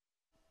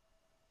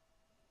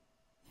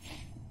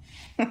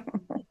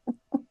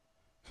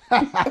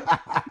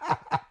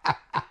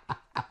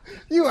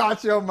 You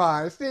out your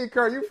mind. Steve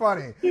Kerr, you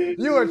funny.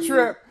 You a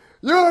trip.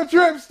 You a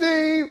trip,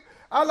 Steve.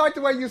 I like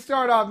the way you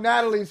start off.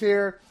 Natalie's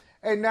here.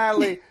 Hey,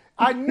 Natalie,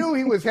 I knew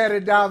he was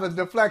headed down the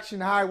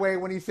deflection highway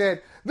when he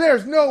said,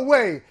 there's no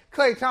way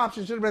Klay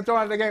Thompson should have been thrown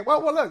out of the game.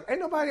 Well, look, ain't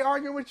nobody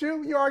arguing with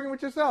you. You're arguing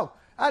with yourself.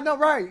 I know,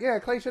 right. Yeah,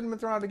 Klay shouldn't have been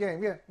thrown out of the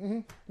game. Yeah. Mm-hmm.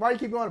 Why you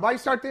keep going? Why you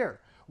start there?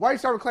 Why you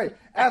start with Klay?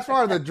 As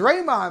far as the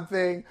Draymond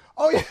thing,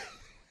 oh, yeah.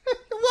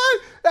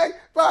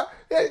 What?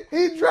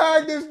 He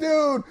dragged this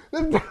dude.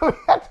 This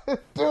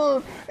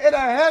dude in a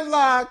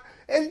headlock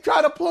and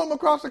tried to pull him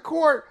across the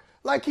court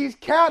like he's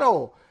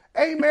cattle.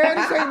 Hey, man,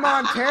 this ain't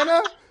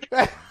Montana.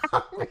 I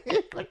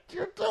mean, what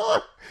you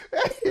doing?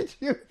 What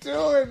you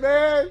doing,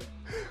 man?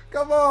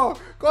 Come on.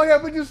 Go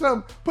ahead, put you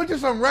some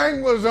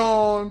Wranglers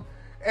on.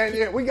 And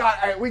yeah, we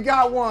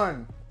got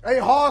one. Hey,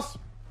 Hoss.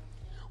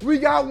 We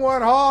got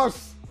one,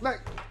 Hoss.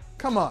 Like,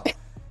 come on.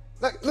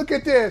 Look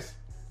at this.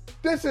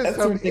 This is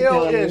some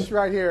ill-ish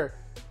right here.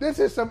 This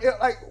is some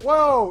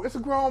whoa, it's a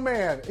grown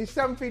man. He's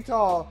 7 feet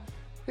tall.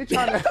 He's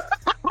trying to...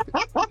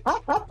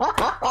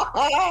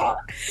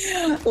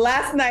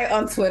 Last night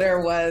on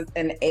Twitter was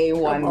an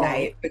A1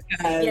 night because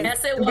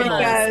someone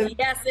was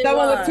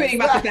tweeting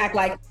about the fact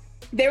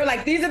they were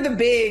like, these are the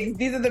bigs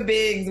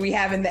we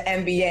have in the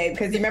NBA.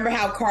 Because you remember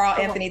how Karl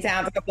Anthony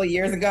Towns a couple of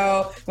years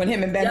ago when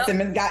him and Ben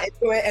Simmons got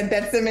into it, and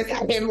Ben Simmons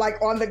had him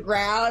on the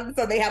ground,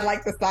 so they had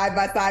the side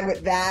by side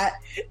with that,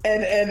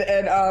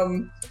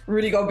 and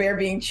Rudy Gobert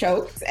being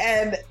choked.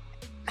 And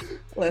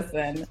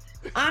listen,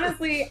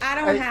 honestly, I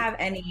don't have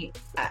any.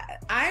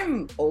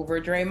 I'm over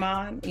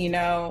Draymond.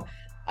 Okay.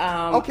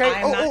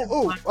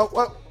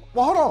 Well,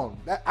 hold on.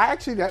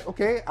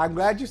 I'm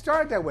glad you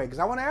started that way because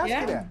I want to ask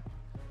you that.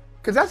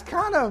 Because that's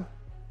kind of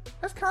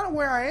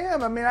where I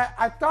am. I mean,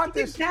 I thought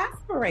this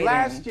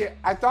last year.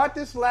 I thought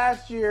this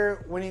last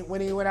year when he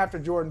went after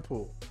Jordan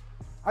Poole.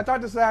 I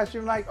thought this last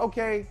year,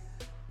 okay,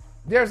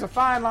 there's a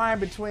fine line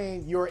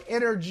between your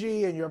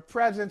energy and your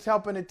presence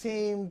helping the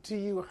team to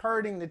you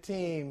hurting the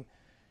team.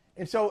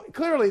 And so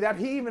clearly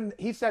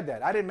he said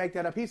that. I didn't make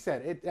that up. He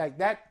said it.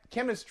 That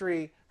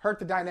chemistry hurt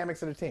the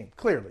dynamics of the team.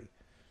 Clearly.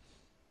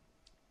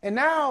 And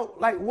now,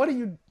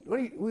 you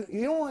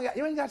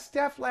ain't got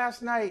Steph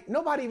last night.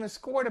 Nobody even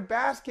scored a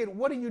basket.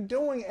 What are you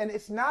doing? And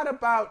it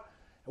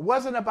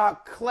wasn't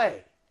about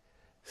Klay.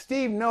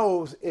 Steve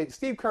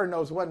Kerr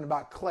knows it wasn't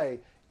about Klay.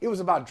 It was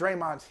about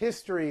Draymond's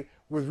history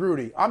with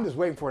Rudy. I'm just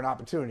waiting for an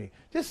opportunity.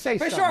 Just say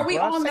something. For sure, we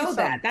all know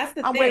that. That's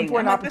the thing. I'm waiting for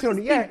an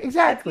opportunity. Yeah,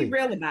 exactly.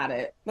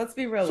 Let's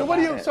be real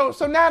about it.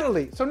 So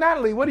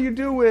Natalie, what do you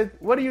do with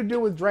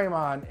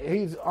Draymond?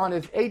 He's on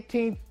his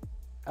 18th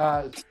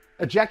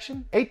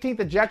ejection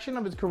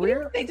of his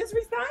career. They just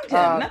resigned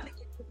him. Nothing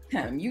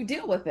him. You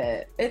deal with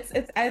it.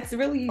 It's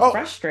really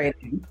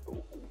frustrating.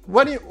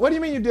 What do you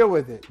mean you deal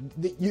with it?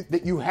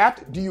 That you have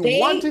to? Do you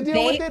want to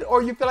deal with it,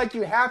 or you feel like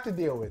you have to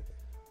deal with it?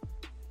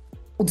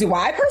 Do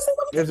I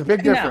personally? There's a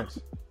big difference.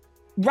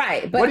 No.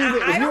 Right, but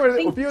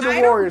if you're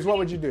the Warriors, what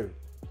would you do?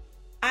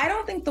 I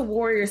don't think the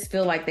Warriors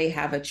feel like they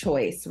have a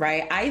choice,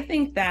 right? I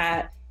think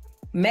that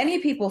many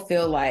people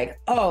feel like,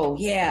 oh,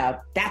 yeah,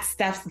 that's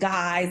Steph's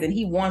guys and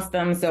he wants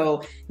them,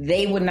 so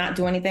they would not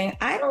do anything.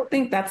 I don't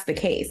think that's the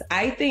case.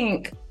 I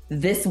think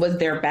this was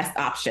their best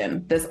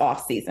option this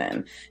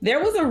offseason.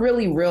 There was a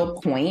really real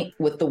point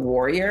with the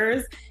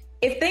Warriors.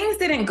 If things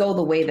didn't go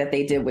the way that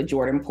they did with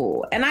Jordan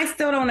Poole, and I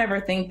still don't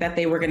ever think that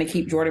they were going to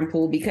keep Jordan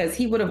Poole because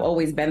he would have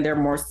always been their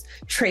most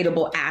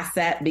tradable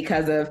asset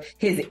because of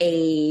his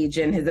age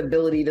and his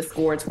ability to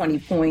score 20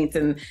 points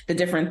and the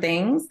different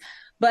things.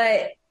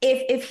 But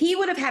if he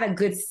would have had a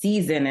good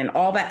season and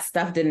all that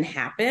stuff didn't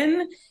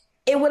happen,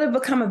 it would have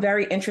become a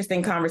very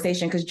interesting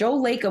conversation because Joe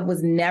Lacob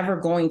was never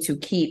going to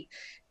keep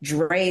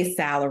Dre's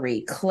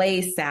salary,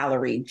 Clay's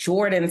salary,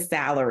 Jordan's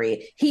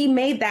salary. He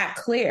made that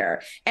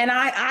clear. And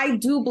I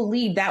do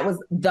believe that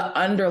was the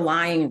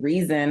underlying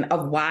reason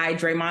of why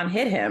Draymond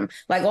hit him.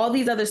 Like, all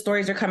these other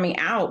stories are coming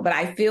out, but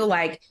I feel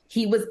like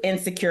he was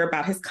insecure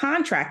about his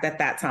contract at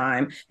that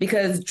time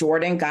because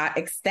Jordan got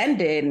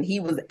extended and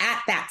he was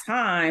at that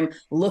time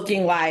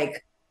looking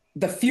like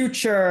the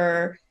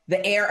future,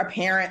 the heir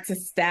apparent to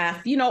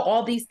Steph,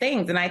 all these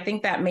things. And I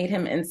think that made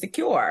him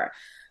insecure.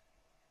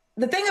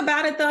 The thing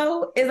about it,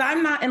 though, is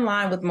I'm not in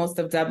line with most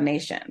of Dub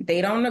Nation.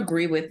 They don't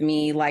agree with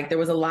me. Like, there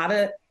was a lot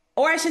of,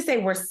 or I should say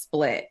we're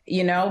split,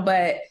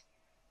 but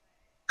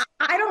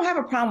I don't have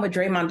a problem with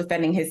Draymond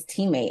defending his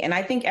teammate. And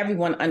I think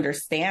everyone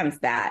understands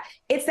that.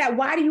 It's that,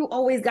 why do you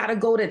always got to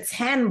go to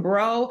 10,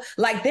 bro?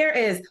 Like, there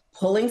is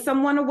pulling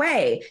someone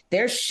away.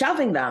 There's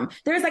shoving them.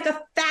 There's like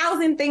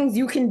 1,000 things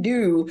you can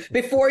do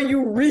before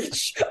you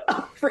reach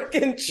a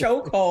freaking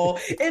chokehold.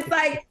 It's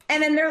like,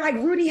 and then they're like,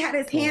 Rudy had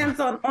his hands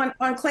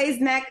on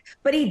Clay's neck,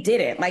 but he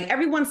didn't. Like,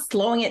 everyone's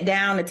slowing it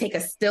down to take a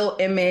still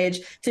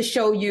image to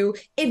show you.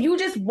 If you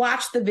just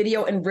watch the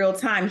video in real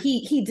time,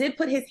 he did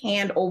put his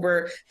hand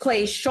over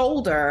Clay's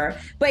shoulder,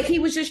 but he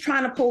was just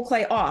trying to pull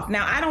Clay off.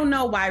 Now, I don't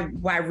know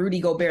why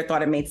Rudy Gobert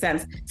thought it made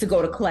sense to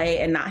go to Clay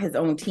and not his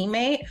own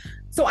teammate.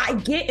 So I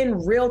get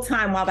in real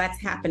time while that's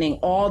happening,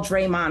 all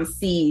Draymond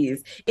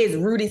sees is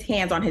Rudy's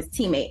hands on his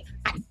teammate.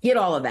 I get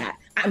all of that.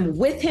 I'm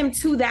with him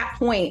to that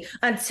point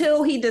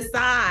until he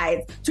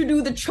decides to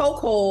do the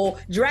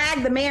chokehold,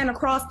 drag the man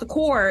across the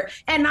court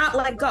and not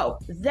let go.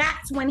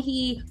 That's when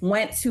he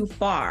went too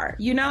far,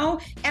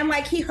 And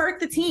like, he hurt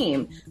the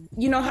team.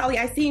 Holley,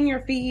 I see in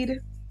your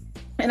feed,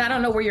 and I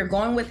don't know where you're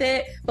going with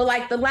it, but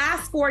like the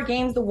last 4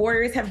 games the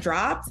Warriors have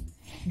dropped,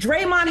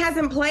 Draymond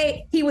hasn't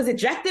played. He was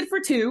ejected for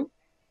 2.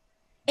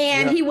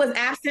 And he was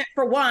absent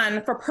for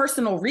 1 for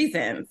personal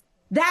reasons.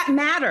 That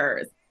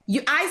matters.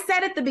 I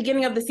said at the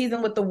beginning of the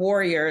season with the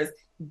Warriors,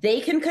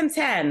 they can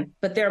contend,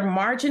 but their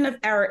margin of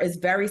error is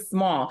very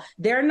small.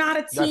 They're not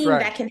a team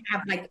that can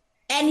have like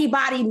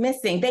anybody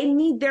missing. They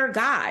need their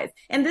guys.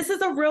 And this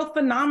is a real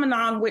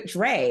phenomenon with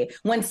Dre.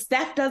 When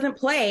Steph doesn't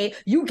play,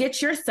 you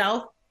get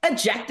yourself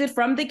ejected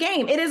from the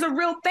game. It is a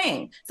real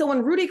thing. So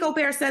when Rudy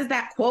Gobert says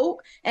that quote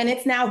and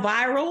it's now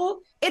viral,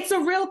 it's a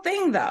real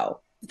thing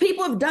though.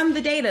 People have done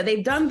the data.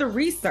 They've done the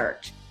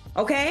research.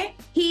 Okay.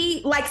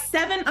 He, like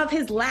 7 of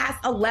his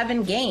last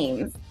 11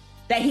 games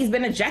that he's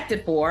been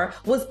ejected for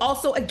was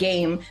also a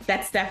game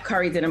that Steph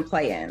Curry didn't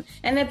play in.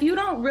 And if you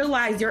don't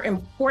realize your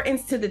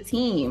importance to the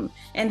team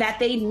and that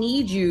they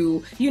need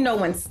you,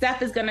 when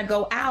Steph is going to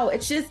go out,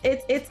 it's just,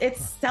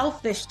 it's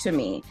selfish to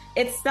me.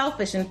 It's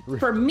selfish. And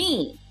for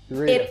me,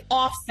 it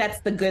offsets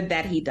the good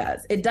that he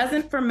does. It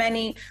doesn't for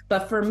many,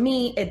 but for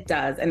me, it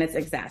does. And it's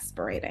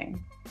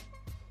exasperating.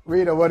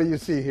 Reeta, what do you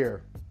see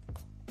here?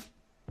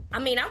 I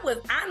mean,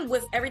 I'm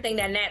with everything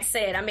that Nat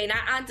said. I mean,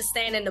 I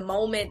understand in the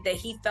moment that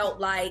he felt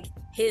like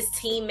his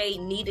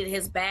teammate needed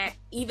his back,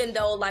 even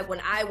though, like, when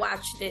I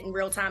watched it in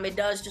real time, it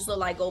does just look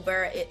like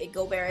Gobert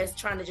is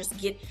trying to just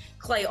get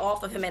Clay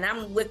off of him. And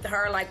I'm with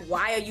her, like,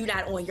 why are you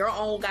not on your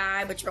own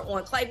guy, but you're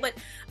on Clay? But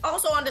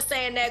also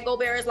understand that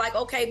Gobert is like,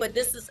 okay, but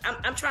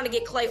I'm trying to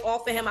get Clay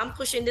off of him. I'm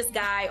pushing this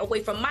guy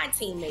away from my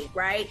teammate,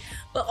 right?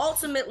 But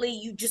ultimately,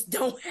 you just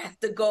don't have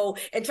to go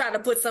and try to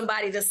put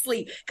somebody to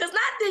sleep. Because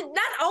not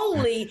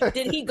only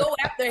did he go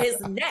after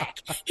his neck,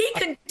 he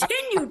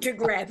continued to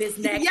grab his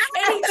neck. Yes.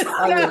 And he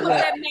tried to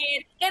put that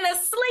man in a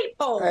sleep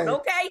hold,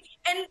 okay?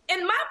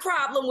 And my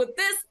problem with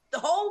this, the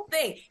whole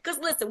thing, because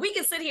listen, we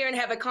can sit here and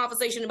have a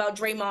conversation about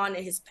Draymond and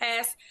his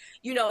past,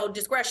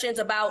 discretions,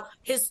 about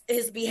his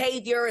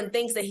behavior and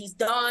things that he's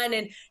done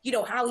and,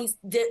 how he's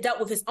dealt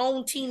with his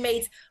own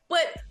teammates.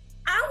 But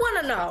I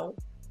want to know,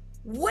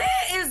 where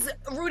is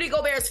Rudy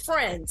Gobert's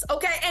friends?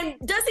 Okay. And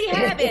does he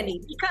have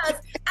any? Because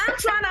I'm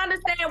trying to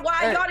understand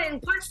why y'all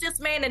didn't punch this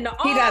man in the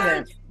arm. He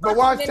doesn't. But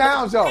watch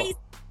Towns, though.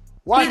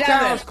 Watch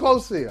Towns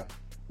closely.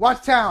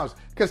 Watch Towns.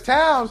 Because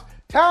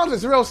Towns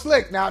is real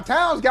slick. Now,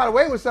 Towns got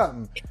away with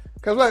something.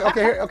 Because look,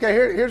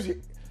 here's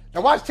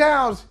now watch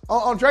Towns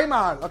on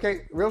Draymond.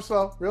 Okay, real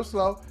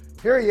slow.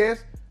 Here he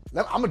is.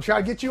 I'm going to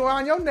try to get you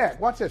on your neck.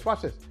 Watch this.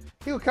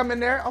 He'll come in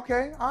there.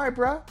 Okay, all right,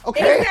 bro.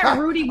 Okay. They said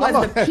Rudy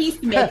was the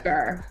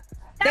peacemaker.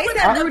 I'm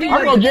going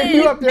to get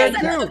you up there,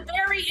 too.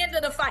 very end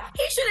of the fight.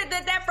 He should have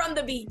did that from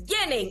the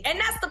beginning. And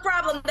that's the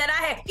problem that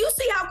I had. You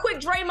see how quick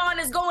Draymond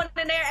is going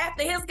in there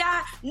after his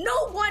guy?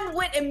 No one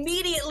went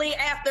immediately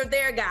after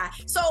their guy.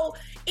 So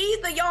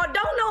either y'all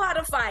don't know how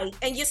to fight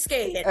and you're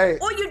scared,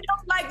 or you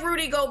don't like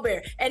Rudy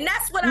Gobert. And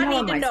that's what I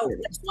need to know.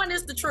 Which one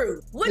is the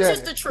truth? Which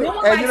is the truth? No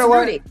one likes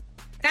Rudy.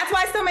 That's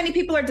why so many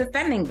people are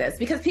defending this,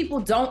 because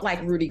people don't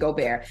like Rudy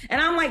Gobert. And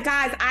I'm like,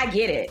 guys, I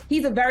get it.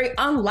 He's a very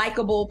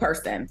unlikable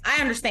person. I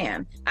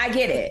understand. I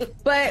get it.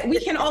 But we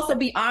can also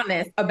be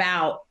honest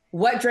about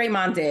what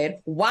Draymond did,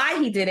 why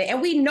he did it.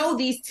 And we know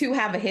these two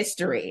have a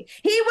history.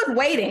 He was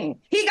waiting.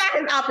 He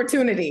got his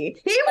opportunity.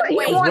 He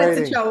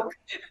wanted to choke.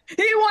 He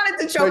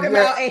wanted to choke him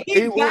out, and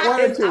he got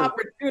his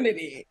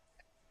opportunity.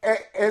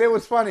 And it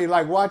was funny,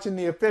 like watching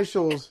the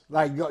officials,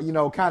 like, you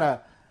know, kind of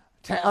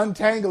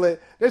untangle it.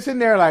 They're sitting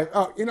there like,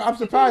 oh, you know, I'm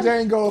surprised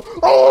they ain't go,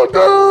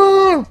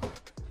 oh,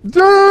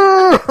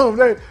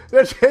 damn.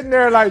 They're sitting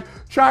there like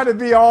trying to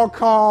be all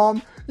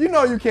calm. You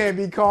know you can't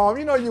be calm.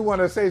 You know you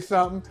want to say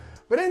something.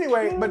 But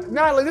anyway, but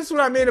Natalie, this is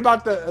what I mean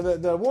about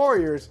the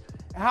Warriors.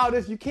 How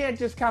you can't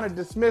just kind of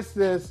dismiss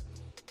this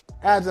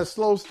as a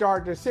slow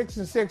start. They're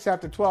 6-6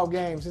 after 12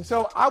 games. And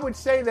so I would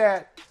say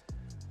that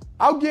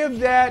I'll give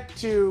that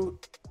to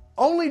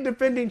only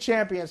defending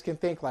champions can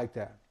think like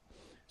that.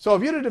 So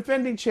if you're the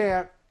defending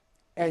champ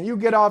and you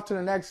get off to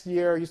the next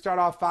year, you start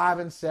off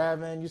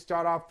 5-7, you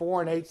start off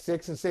 4-8,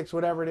 6-6,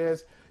 whatever it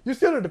is, you're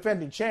still the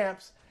defending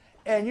champs,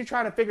 and you're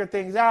trying to figure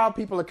things out.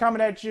 People are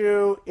coming at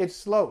you. It's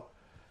slow.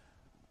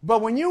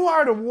 But when you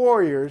are the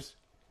Warriors,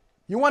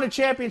 you won a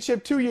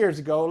championship 2 years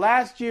ago.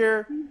 Last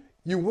year,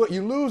 you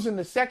lose in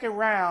the second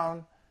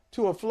round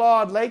to a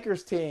flawed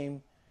Lakers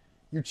team.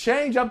 You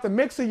change up the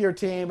mix of your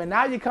team, and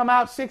now you come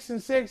out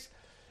 6-6.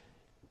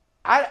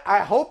 I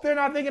hope they're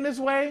not thinking this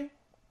way.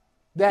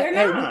 That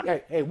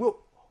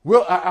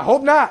I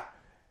hope not,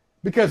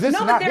 because this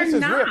is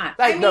real.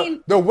 Like I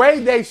mean, the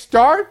way they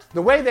start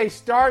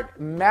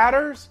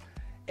matters,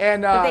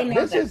 and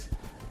this is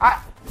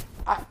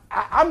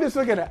I'm just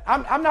looking at.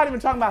 I'm not even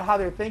talking about how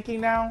they're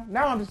thinking now.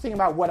 Now I'm just thinking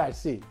about what I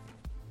see.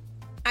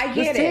 I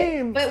get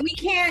it, but we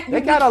can't. They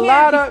got a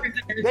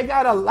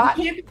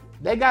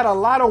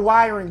lot of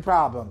wiring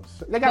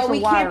problems. We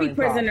can't be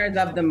prisoners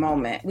of the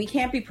moment. We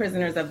can't be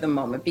prisoners of the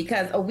moment,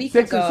 because a week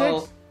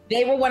ago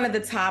they were one of the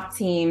top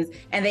teams,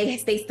 and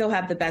they still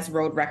have the best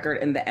road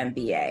record in the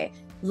NBA.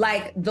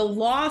 Like, the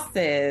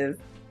losses,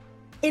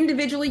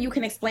 individually you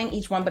can explain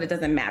each one, but it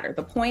doesn't matter.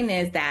 The point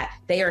is that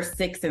they are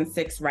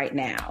 6-6 right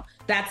now.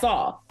 That's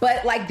all.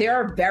 But like, there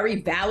are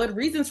very valid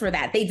reasons for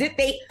that.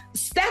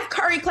 Steph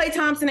Curry, Klay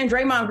Thompson, and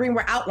Draymond Green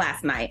were out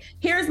last night.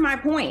 Here's my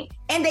point.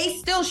 And they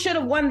still should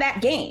have won that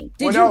game.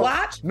 Did you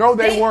watch? No,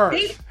 they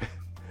weren't.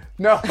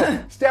 No,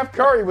 Steph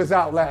Curry was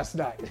out last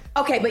night.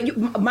 Okay,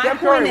 but my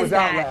point is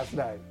that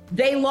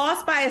they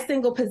lost by a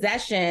single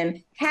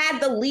possession, had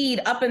the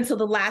lead up until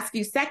the last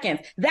few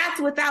seconds.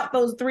 That's without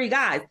those three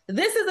guys.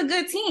 This is a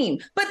good team,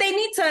 but they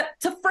need to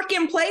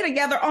freaking play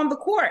together on the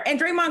court. And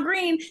Draymond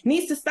Green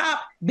needs to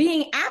stop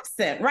being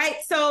absent, right?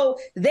 So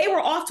they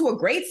were off to a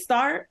great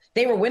start.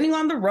 They were winning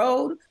on the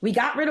road. We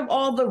got rid of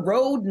all the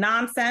road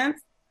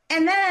nonsense.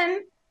 And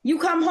then you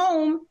come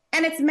home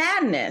and it's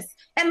madness.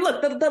 And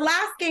look, the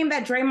last game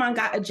that Draymond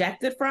got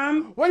ejected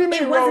from. What do you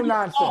mean road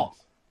nonsense?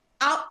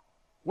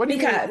 What do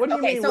you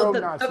mean road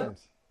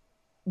nonsense?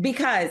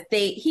 Because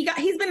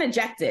he's been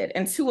ejected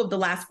in 2 of the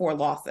last 4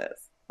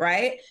 losses,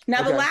 right?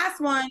 Now the last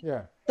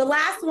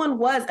one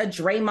was a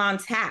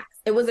Draymond tax.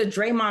 It was a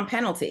Draymond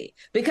penalty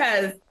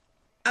because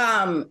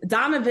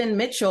Donovan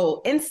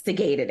Mitchell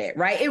instigated it,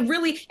 right? It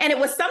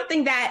was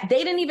something that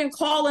they didn't even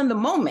call in the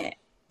moment.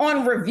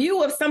 On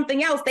review of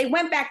something else, they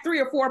went back 3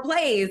 or 4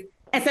 plays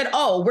and said,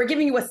 oh, we're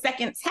giving you a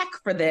second tech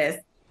for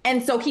this.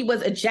 And so he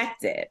was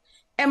ejected.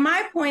 And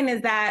my point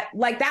is that,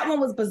 like, that one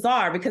was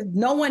bizarre because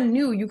no one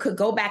knew you could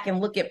go back and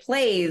look at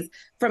plays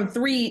from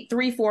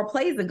 4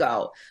 plays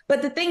ago.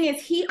 But the thing is,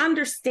 he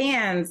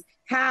understands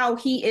how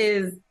he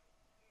is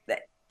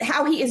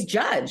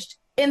judged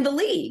in the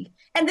league.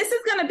 And this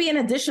is going to be an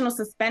additional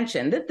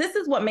suspension. This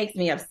is what makes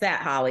me upset,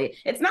 Holley.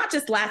 It's not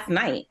just last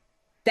night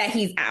that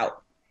he's out.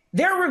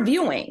 They're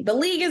reviewing. The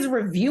league is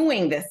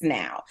reviewing this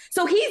now.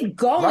 So he's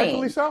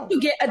going to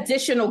get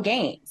additional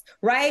games,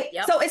 right?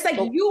 Yep. So it's like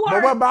you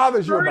are what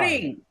bothers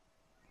hurting. You about it?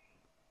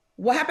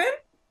 What happened?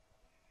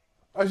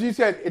 As you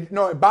said, it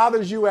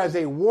bothers you as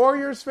a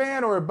Warriors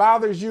fan, or it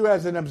bothers you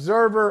as an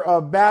observer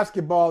of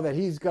basketball that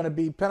he's going to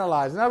be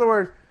penalized? In other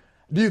words,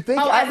 do you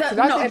think?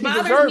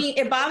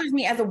 It bothers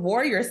me as a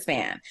Warriors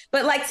fan.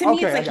 But like, to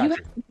me, it's like you have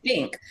to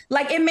think.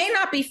 Like, it may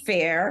not be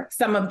fair,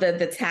 some of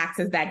the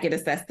taxes that get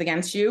assessed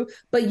against you,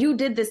 but you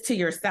did this to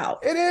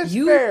yourself. It is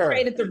fair.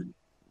 Created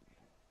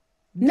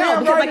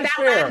no,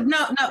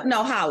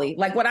 Holley.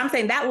 Like, what I'm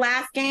saying, that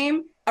last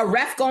game, a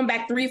ref going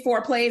back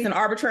 3-4 plays and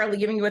arbitrarily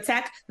giving you a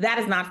tech, that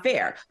is not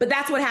fair. But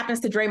that's what happens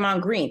to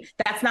Draymond Green.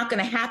 That's not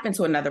going to happen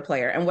to another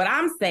player. And what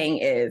I'm saying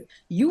is,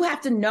 you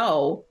have to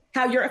know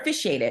how you're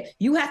officiated.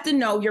 You have to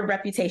know your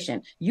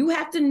reputation. You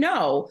have to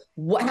know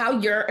how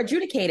you're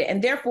adjudicated.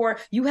 And therefore,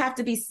 you have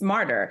to be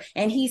smarter.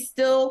 And he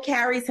still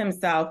carries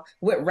himself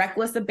with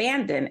reckless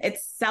abandon.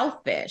 It's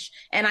selfish.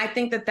 And I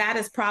think that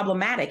is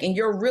problematic. And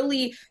you're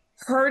really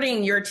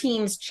hurting your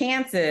team's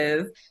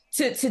chances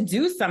to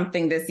do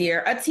something this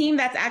year. A team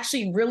that's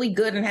actually really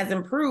good and has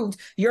improved,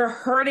 you're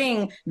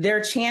hurting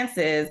their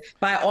chances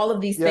by all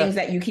of these things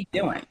that you keep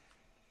doing.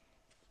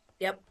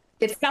 Yep.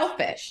 It's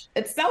selfish.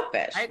 It's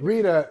selfish.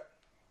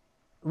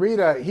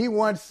 Reeta, he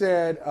once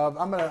said,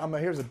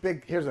 here's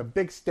a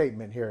big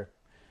statement here,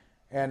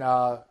 and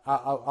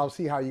I'll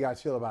see how you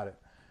guys feel about it.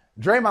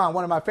 Draymond,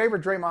 one of my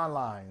favorite Draymond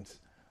lines,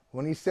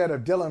 when he said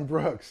of Dylan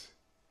Brooks,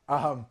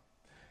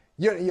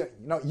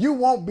 you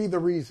won't be the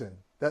reason.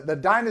 The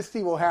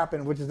dynasty will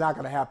happen, which is not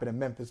going to happen in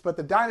Memphis, but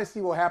the dynasty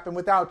will happen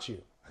without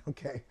you.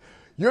 Okay,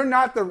 you're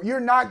not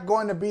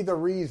going to be the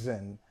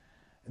reason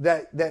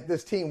that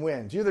this team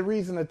wins. You're the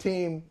reason the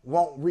team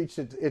won't reach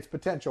its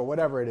potential,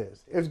 whatever it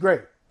is. It's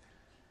great.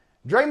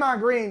 Draymond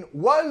Green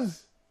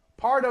was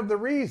part of the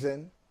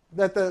reason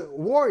that the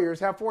Warriors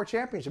have 4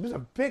 championships. It's a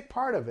big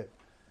part of it.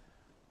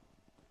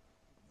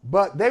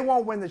 But they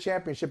won't win the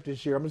championship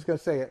this year. I'm just going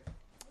to say it.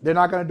 They're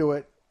not going to do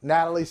it.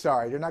 Natalie,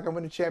 sorry. They're not going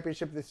to win the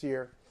championship this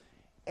year.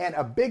 And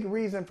a big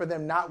reason for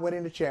them not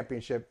winning the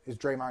championship is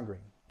Draymond Green.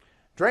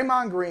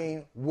 Draymond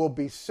Green will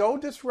be so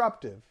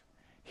disruptive.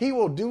 He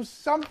will do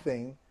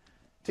something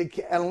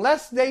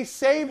unless they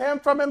save him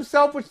from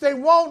himself, which they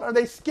won't. Are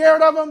they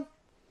scared of him?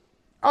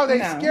 Are they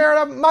scared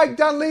of him? Mike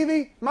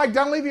Dunleavy,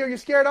 are you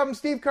scared of him?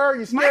 Steve Kerr, are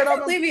you scared of him?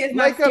 Mike Dunleavy is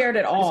not scared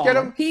at all.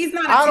 He's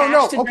not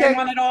attached to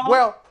Draymond at all.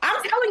 Well,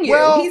 I'm telling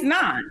you, he's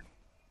not.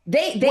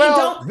 They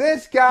don't.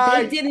 This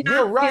guy, they did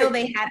not feel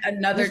they had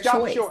another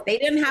choice. They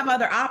didn't have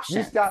other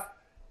options.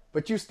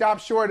 But you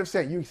stopped short of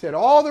saying, you said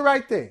all the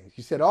right things.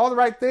 You said all the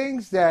right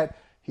things, that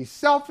he's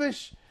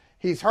selfish,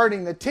 he's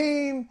hurting the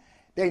team,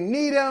 they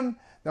need him,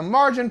 the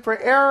margin for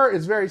error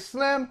is very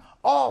slim.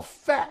 All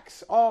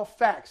facts.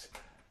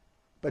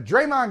 But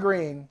Draymond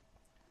Green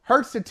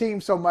hurts the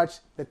team so much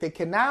that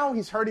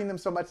he's hurting them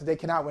so much that they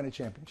cannot win a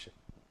championship.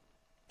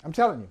 I'm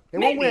telling you, they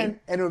won't win,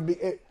 and it would be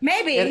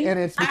maybe. And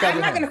it's because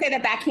I'm not going to say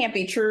that can't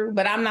be true,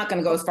 but I'm not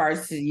going to go as far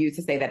as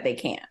to say that they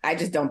can't. I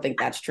just don't think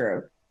that's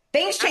true.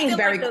 Things change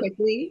very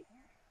quickly.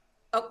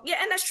 Oh, yeah,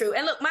 and that's true.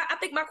 And look, I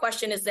think my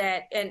question is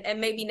that,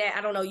 and maybe Nat,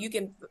 I don't know, you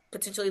can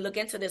potentially look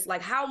into this,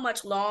 like how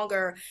much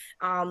longer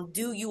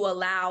do you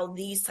allow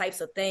these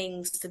types of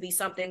things to be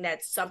something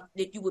that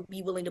you would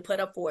be willing to put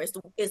up for?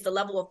 Is the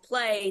level of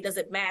play, does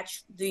it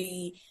match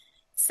the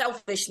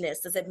selfishness?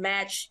 Does it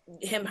match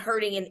him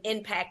hurting and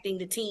impacting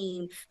the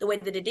team the way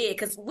that it did?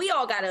 Because we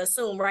all got to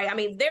assume, right? I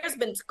mean, there's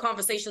been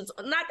conversations,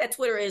 not that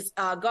Twitter is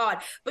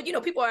God, but,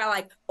 people are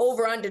like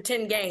over under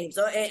 10 games.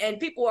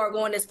 And people are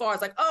going as far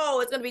as like, oh,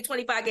 it's going to be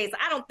 25 games.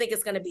 I don't think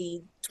it's going to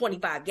be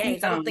 25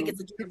 games. I don't think it's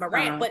a Jimmy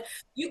Morant. But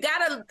you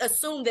got to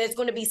assume there's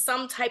going to be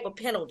some type of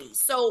penalty.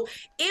 So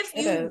if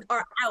you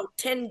are out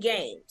 10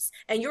 games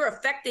and you're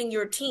affecting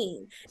your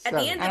team, at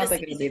the end of the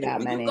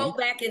season, you go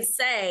back and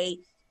say,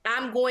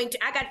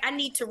 I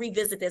need to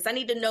revisit this. I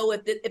need to know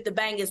if the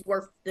bang is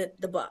worth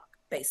the buck,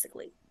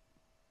 basically.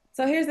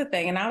 So here's the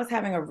thing. And I was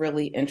having a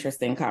really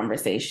interesting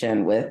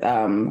conversation with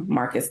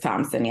Marcus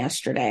Thompson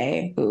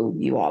yesterday, who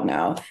you all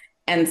know.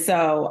 And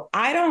so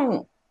I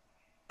don't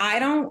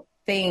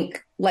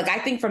think, I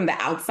think from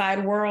the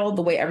outside world,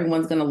 the way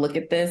everyone's going to look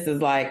at this is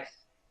like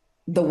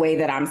the way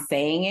that I'm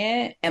saying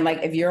it. And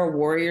if you're a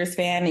Warriors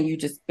fan and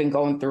you've just been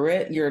going through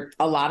it,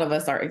 a lot of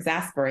us are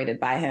exasperated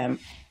by him.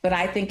 But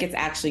I think it's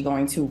actually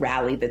going to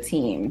rally the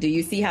team. Do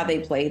you see how they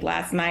played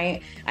last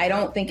night? I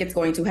don't think it's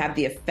going to have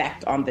the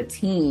effect on the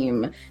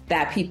team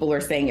that people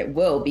are saying it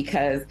will,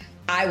 because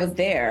I was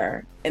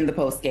there in the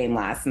post game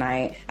last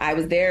night. I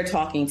was there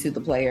talking to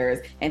the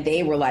players, and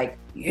they were like,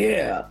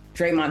 yeah,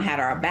 Draymond had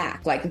our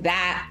back.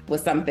 That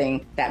was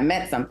something that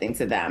meant something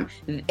to them.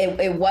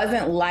 It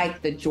wasn't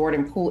like the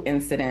Jordan Poole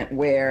incident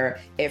where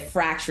it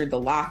fractured the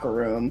locker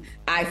room.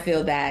 I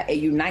feel that it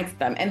unites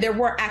them. And there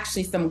were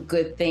actually some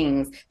good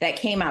things that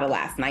came out of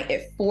last night.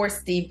 It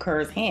forced Steve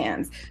Kerr's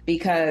hands,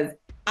 because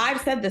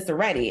I've said this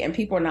already and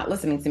people are not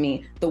listening to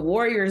me. The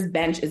Warriors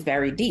bench is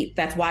very deep.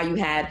 That's why you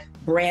had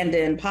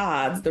Brandon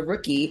Podds, the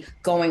rookie,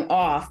 going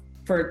off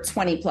for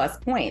 20 plus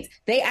points.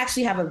 They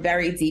actually have a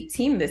very deep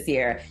team this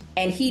year,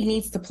 and he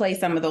needs to play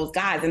some of those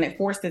guys, and it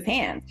forced his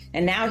hands.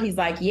 And now he's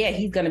like, yeah,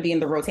 he's going to be in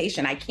the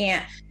rotation. I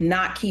can't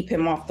not keep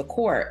him off the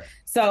court.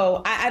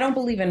 So I don't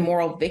believe in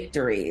moral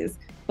victories.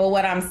 But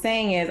what I'm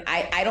saying is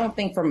I don't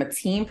think from a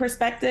team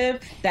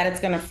perspective that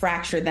it's going to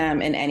fracture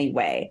them in any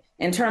way.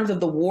 In terms of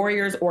the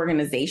Warriors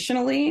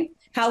organizationally,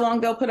 how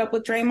long they'll put up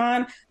with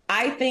Draymond,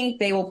 I think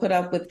they will put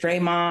up with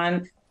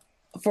Draymond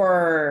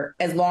for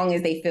as long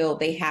as they feel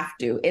they have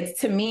to.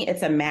 To me,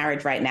 it's a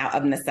marriage right now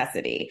of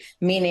necessity,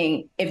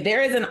 meaning if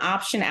there is an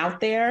option out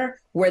there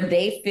where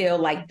they feel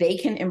like they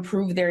can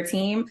improve their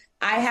team,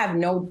 I have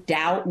no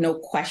doubt, no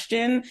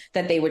question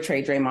that they would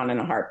trade Draymond in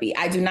a heartbeat.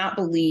 I do not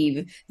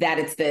believe that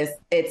it's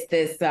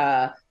this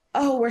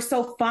oh, we're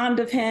so fond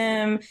of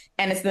him.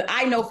 And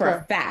I know for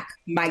a fact,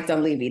 Mike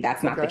Dunleavy,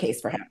 that's not the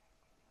case for him.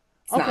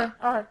 It's not.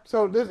 All right.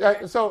 So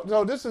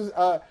this is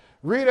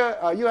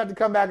Reeta. You have to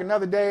come back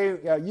another day.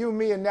 You,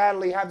 me, and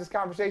Natalie have this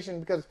conversation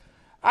because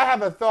I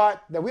have a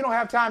thought that we don't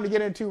have time to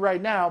get into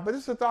right now, but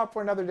this is a thought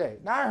for another day.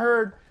 Now, I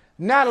heard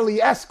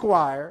Natalie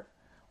Esquire,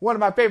 one of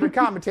my favorite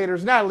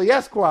commentators, Natalie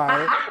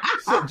Esquire,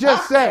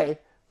 just say,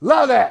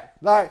 love that.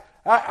 Like,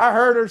 I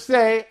heard her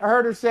say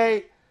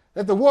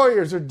that the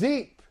Warriors are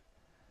deep.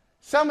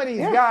 Some of these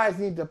guys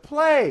need to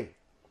play.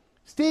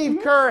 Steve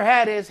Kerr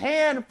had his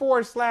hand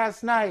forced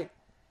last night,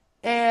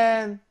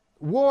 and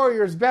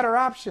Warriors better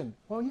option.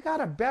 Well, you got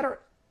a better.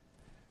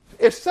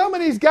 If some of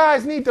these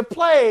guys need to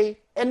play,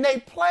 and they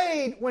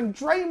played when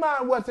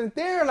Draymond wasn't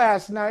there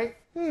last night,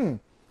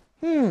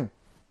 Draymond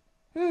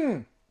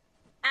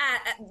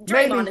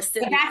is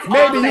still.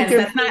 Maybe you can.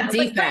 That's not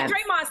defense.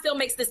 Draymond still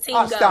makes this team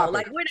go. Stop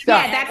like, it.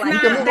 Yeah, that's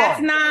not.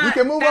 That's not. You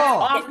can move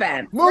on.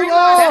 Offense. Move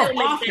on.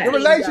 The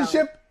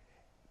relationship.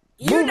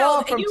 Move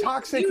on from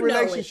toxic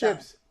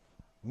relationships.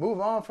 Move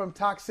on from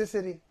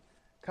toxicity.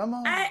 Come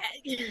on.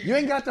 You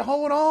ain't got to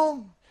hold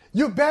on.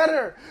 You're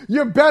better.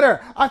 You're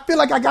better. I feel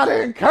like I got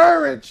to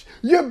encourage.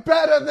 You're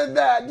better than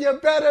that. You're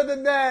better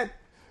than that.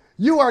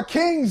 You are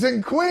kings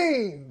and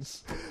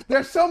queens.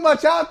 There's so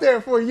much out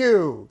there for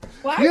you.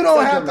 You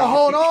don't have to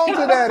hold on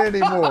to that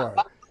anymore.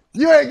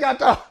 You ain't got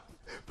to.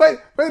 Play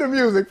the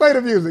music. Play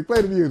the music.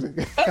 Play the music.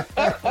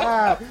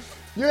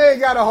 You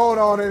ain't got to hold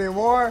on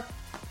anymore.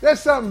 There's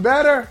something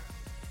better.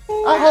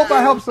 I hope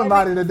I help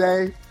somebody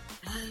today.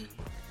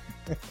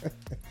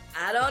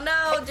 I don't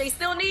know. They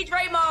still need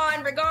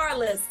Draymond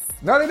regardless.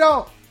 No, they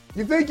don't.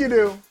 You think you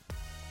do.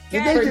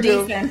 You think you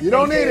do. You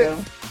don't need it.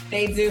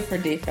 They do for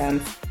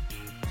defense.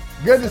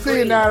 Good to see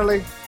you,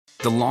 Natalie.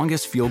 The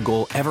longest field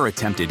goal ever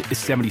attempted is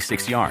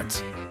 76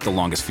 yards. The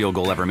longest field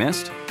goal ever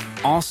missed?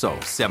 Also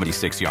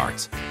 76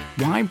 yards.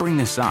 Why bring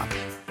this up?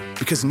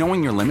 Because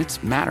knowing your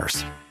limits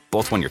matters,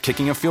 both when you're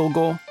kicking a field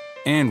goal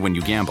and when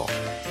you gamble.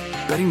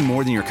 Betting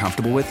more than you're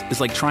comfortable with is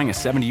like trying a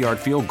 70-yard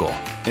field goal.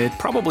 It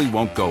probably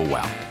won't go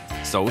well.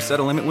 So set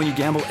a limit when you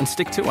gamble and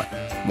stick to it.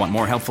 Want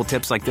more helpful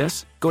tips like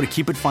this? Go to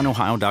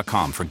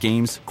keepitfunohio.com for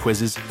games,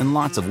 quizzes, and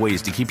lots of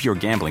ways to keep your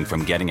gambling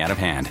from getting out of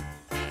hand.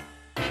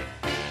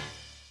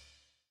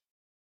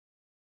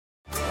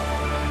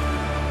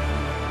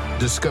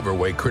 Discover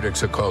why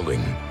critics are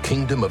calling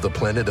Kingdom of the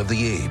Planet of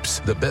the Apes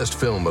the best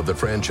film of the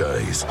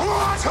franchise.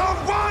 What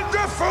a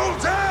wonderful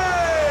day!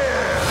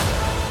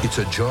 It's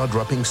a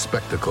jaw-dropping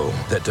spectacle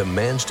that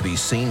demands to be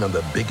seen on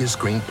the biggest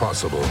screen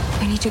possible.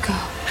 We need to go.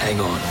 Hang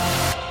on.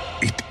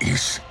 It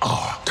is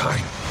our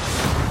time.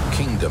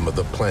 Kingdom of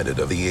the Planet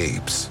of the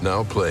Apes.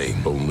 Now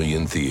playing only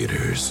in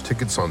theaters.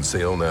 Tickets on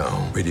sale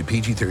now. Rated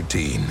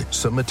PG-13.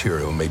 Some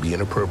material may be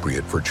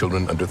inappropriate for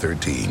children under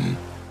 13.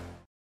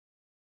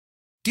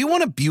 Do you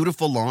want a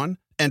beautiful lawn?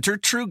 Enter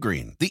True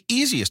Green, the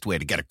easiest way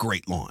to get a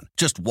great lawn.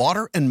 Just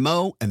water and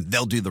mow, and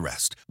they'll do the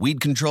rest. Weed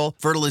control,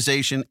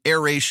 fertilization,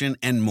 aeration,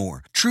 and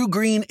more. True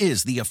Green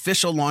is the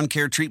official lawn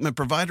care treatment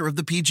provider of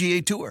the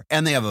PGA Tour,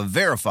 and they have a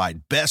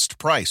verified best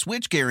price,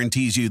 which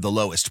guarantees you the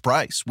lowest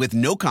price with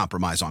no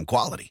compromise on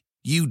quality.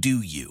 You do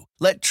you.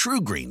 Let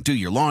True Green do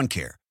your lawn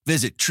care.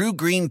 Visit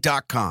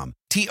truegreen.com,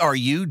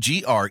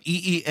 TRUGREEN.com,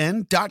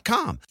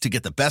 to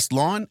get the best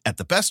lawn at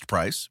the best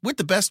price with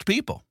the best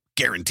people.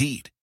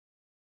 Guaranteed.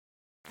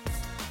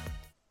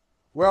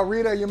 Well,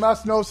 Reeta, you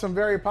must know some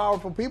very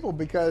powerful people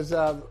because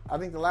I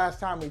think the last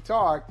time we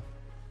talked,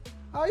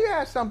 you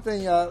had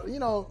something,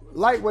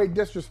 lightweight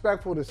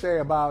disrespectful to say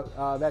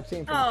about that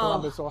team from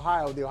Columbus,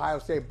 Ohio, the Ohio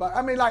State. But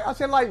I mean, like I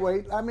said,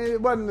 lightweight. I mean, it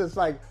wasn't just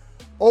like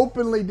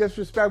openly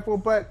disrespectful,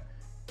 but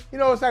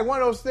it's like one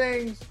of those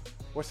things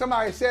where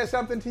somebody says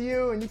something to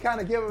you and you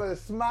kind of give it a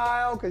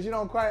smile because you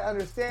don't quite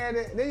understand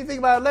it, and then you think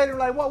about it later,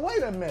 like, well,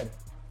 wait a minute.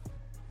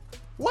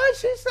 What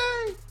did she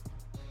say?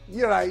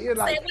 You're like say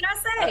what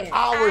I said.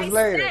 Hours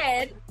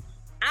later.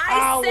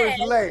 Hours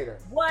later.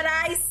 What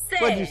I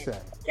said. What'd you say?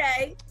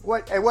 Okay.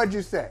 What'd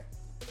you say?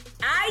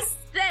 I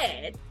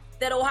said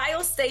that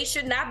Ohio State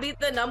should not be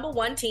the number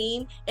one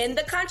team in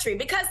the country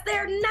because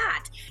they're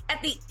not.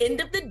 At the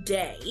end of the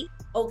day,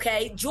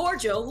 okay,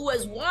 Georgia, who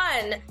has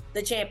won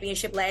the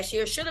championship last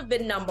year, should have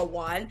been number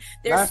one.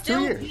 Last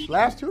 2 years. The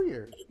last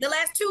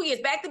 2 years,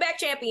 back-to-back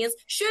champions,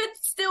 should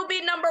still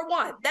be number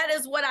one. That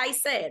is what I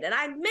said. And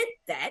I meant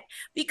that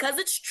because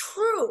it's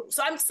true.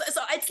 So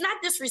it's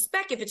not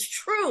disrespect if it's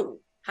true,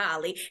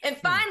 Holley. And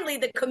finally,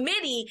 the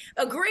committee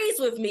agrees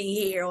with me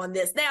here on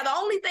this. Now, the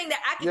only thing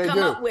that I can come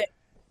up with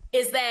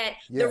is that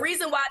the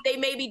reason why they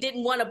maybe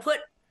didn't want to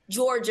put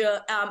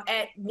Georgia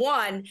at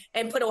 1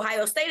 and put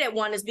Ohio State at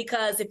 1 is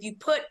because if you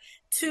put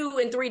 2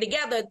 and 3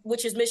 together,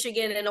 which is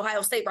Michigan and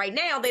Ohio State right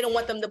now, they don't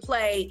want them to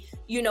play,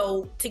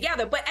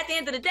 together. But at the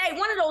end of the day,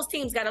 one of those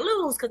teams got to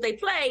lose because they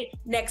play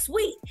next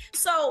week.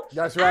 So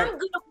that's right. I'm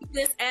good with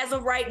this as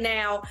of right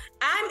now.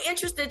 I'm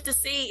interested to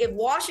see if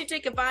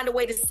Washington can find a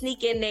way to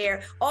sneak in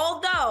there.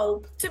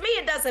 Although, to me,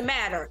 it doesn't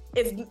matter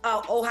if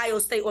Ohio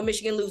State or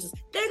Michigan loses.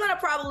 They're going to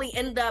probably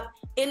end up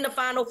in the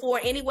Final Four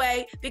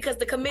anyway, because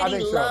the committee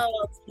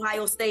loves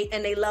Ohio State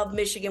and they love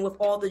Michigan with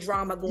all the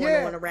drama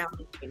going on around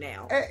it right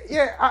now.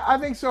 I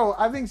think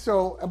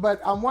so. But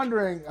I'm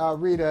wondering,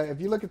 Rita, if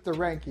you look at the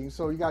rankings,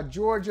 so you got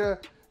Georgia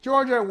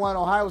at 1,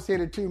 Ohio State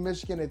at 2,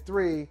 Michigan at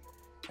 3,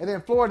 and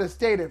then Florida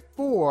State at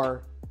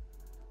 4.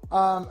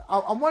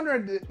 I'm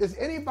wondering, does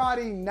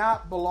anybody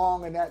not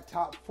belong in that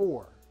top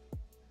 4?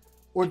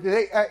 Or do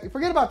they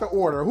forget about the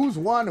order? Who's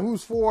 1,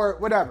 who's 4,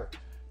 whatever.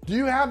 Do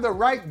you have the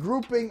right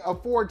grouping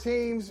of 4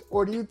 teams,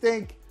 or do you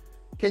think,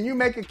 can you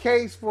make a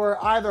case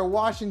for either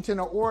Washington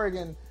or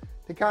Oregon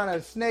to kind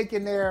of snake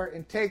in there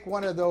and take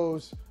one of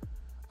those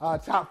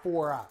top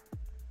 4 out?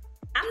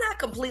 I'm not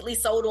completely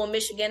sold on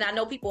Michigan. I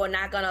know people are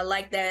not going to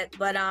like that,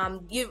 but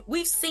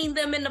we've seen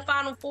them in the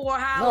Final Four,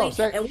 Holley.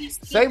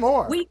 Say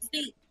more.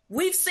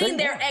 We've seen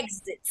their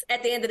exits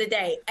at the end of the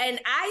day. And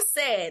I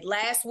said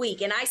last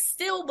week, and I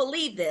still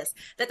believe this,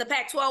 that the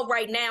Pac-12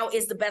 right now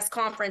is the best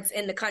conference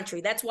in the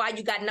country. That's why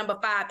you got number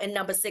 5 and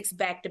number 6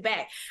 back to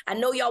back. I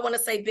know y'all want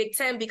to say Big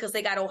Ten because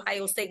they got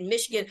Ohio State and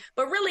Michigan,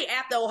 but really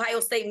after Ohio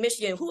State and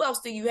Michigan, who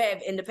else do you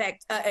have in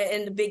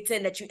the Big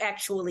Ten that you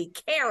actually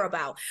care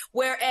about?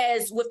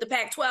 Whereas with the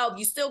Pac-12,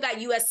 you still got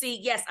USC.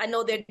 Yes, I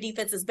know their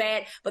defense is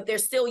bad, but they're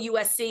still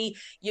USC.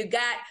 You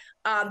got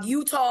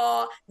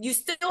Utah. You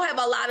still have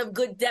a lot of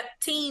good depth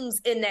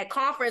teams in that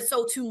conference.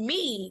 So to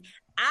me,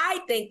 I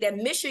think that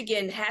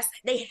Michigan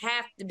they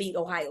have to beat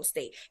Ohio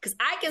State, because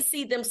I can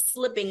see them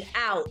slipping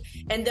out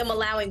and them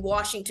allowing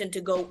Washington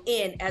to go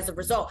in as a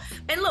result.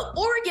 And look,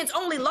 Oregon's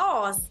only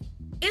loss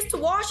is to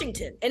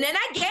Washington. And then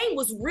that game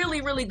was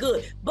really, really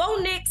good. Bo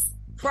Nix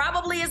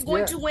probably is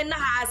going to win the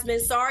Heisman.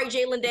 Sorry,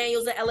 Jalen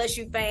Daniels and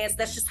LSU fans.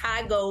 That's just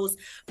how it goes.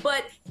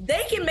 But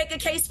they can make a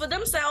case for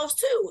themselves,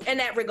 too, in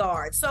that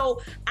regard.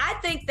 So I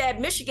think that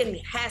Michigan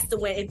has to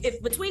win.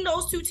 If between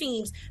those two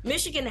teams,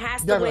 Michigan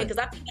has to win, because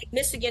I think like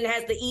Michigan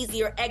has the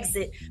easier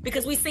exit,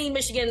 because we've seen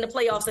Michigan in the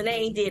playoffs and they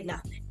ain't did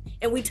nothing.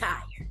 And we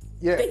tired,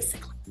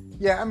 basically.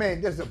 Yeah, I mean,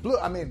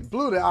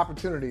 blew the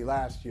opportunity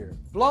last year.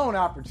 Blown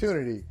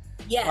opportunity.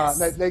 Yes.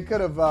 They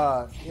could have,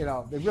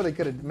 they really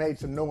could have made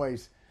some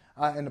noise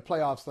in the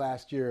playoffs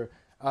last year,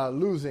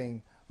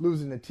 losing to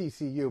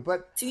TCU.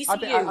 But I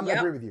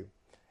agree with you.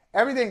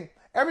 Everything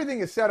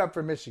is set up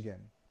for Michigan.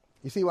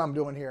 You see what I'm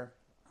doing here?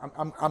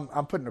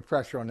 I'm putting the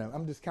pressure on them.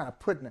 I'm just kind of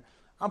putting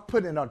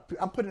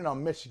it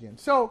on Michigan.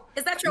 So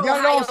is that your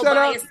Ohio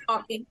bias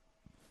talking?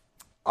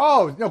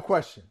 Oh, no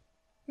question.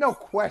 No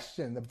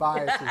question the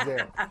bias is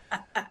there.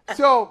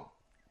 So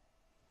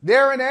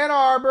they're in Ann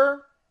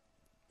Arbor.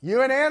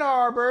 You're in Ann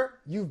Arbor.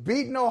 You've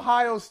beaten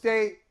Ohio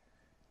State.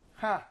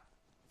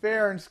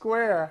 Fair and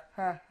square,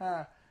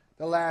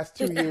 the last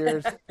 2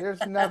 years. There's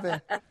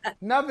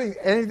nothing,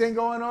 anything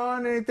going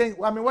on, anything.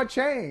 I mean, what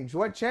changed?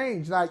 Like,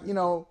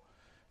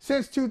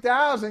 since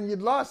 2000,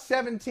 you'd lost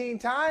 17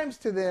 times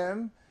to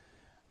them.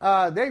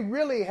 They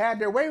really had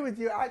their way with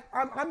you.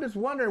 I'm just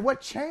wondering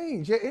what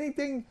changed.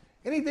 Anything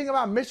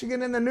about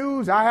Michigan in the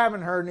news? I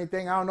haven't heard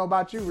anything. I don't know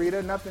about you,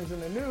 Rita. Nothing's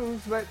in the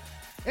news. But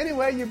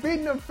anyway, you're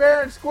beating them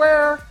fair and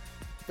square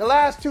the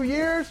last 2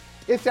 years.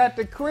 It's at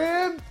the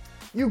crib.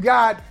 You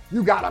got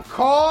a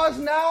cause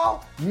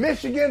now,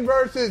 Michigan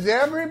versus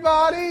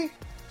everybody.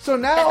 So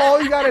now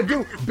all you got to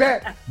do,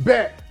 bet.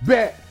 Got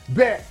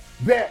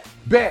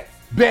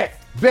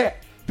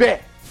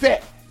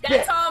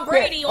Tom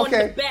Brady on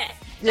the bet.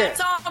 Got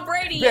Tom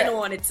Brady in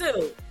on it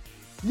too.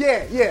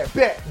 Yeah,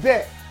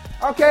 bet.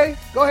 Okay,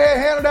 go ahead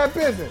and handle that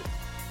business.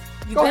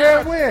 Go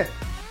ahead and win.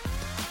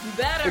 You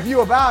better. If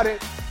you about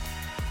it.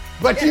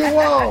 But you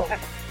won't.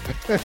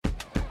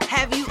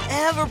 Have you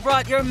ever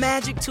brought your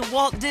magic to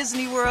Walt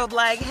Disney World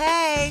like,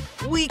 hey,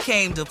 we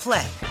came to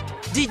play?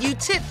 Did you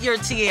tip your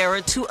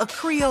tiara to a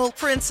Creole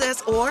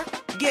princess or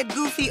get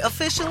goofy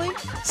officially?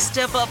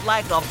 Step up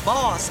like a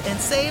boss and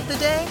save the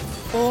day?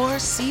 Or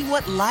see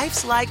what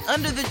life's like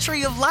under the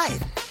tree of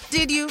life?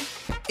 Did you?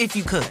 If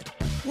you could.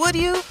 Would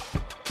you?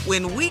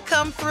 When we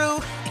come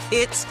through,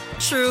 it's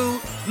true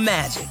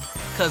magic.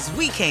 'Cause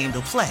we came to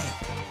play.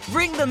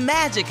 Bring the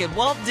magic at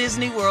Walt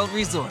Disney World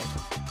Resort.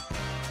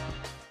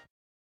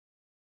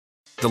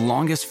 The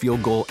longest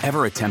field goal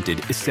ever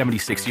attempted is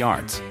 76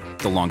 yards.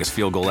 The longest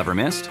field goal ever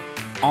missed?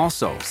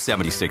 Also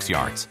 76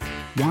 yards.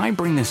 Why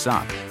bring this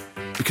up?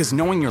 Because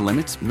knowing your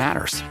limits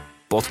matters,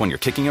 both when you're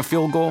kicking a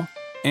field goal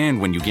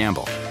and when you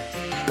gamble.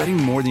 Betting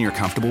more than you're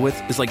comfortable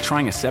with is like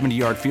trying a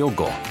 70-yard field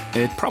goal.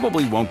 It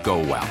probably won't go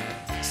well.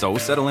 So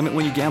set a limit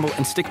when you gamble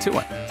and stick to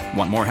it.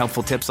 Want more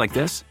helpful tips like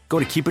this? Go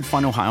to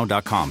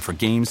keepitfunohio.com for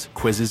games,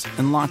 quizzes,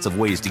 and lots of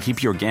ways to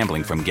keep your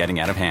gambling from getting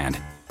out of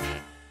hand.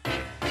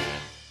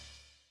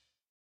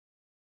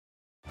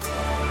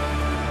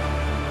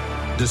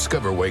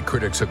 Discover why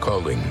critics are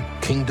calling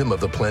Kingdom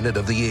of the Planet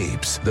of the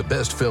Apes the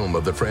best film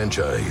of the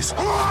franchise.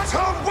 What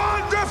a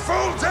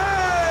wonderful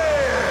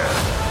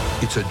day!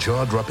 It's a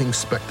jaw-dropping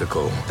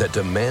spectacle that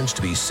demands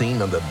to be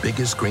seen on the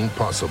biggest screen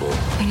possible.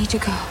 I need to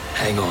go.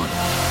 Hang on.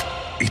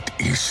 It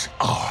is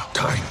our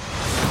time.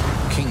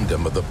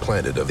 Kingdom of the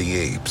Planet of the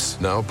Apes.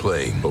 Now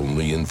playing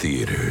only in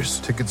theaters.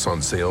 Tickets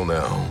on sale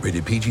now.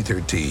 Rated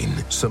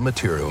PG-13. Some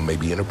material may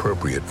be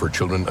inappropriate for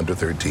children under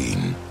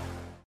 13.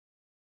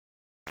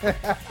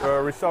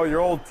 We saw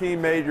your old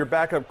teammate, your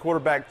backup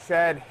quarterback,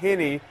 Chad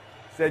Henne,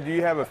 said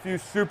you have a few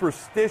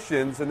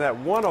superstitions and that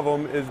one of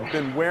them has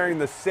been wearing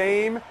the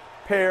same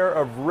pair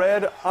of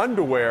red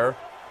underwear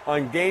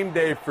on game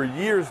day for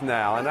years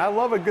now. And I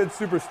love a good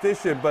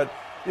superstition, but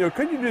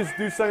couldn't you just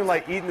do something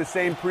like eating the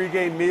same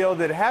pregame meal?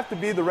 Did it have to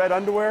be the red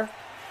underwear?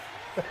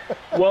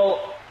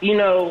 Well,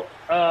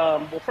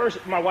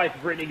 first my wife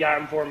Brittany got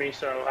them for me,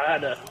 so I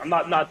had to. I'm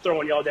not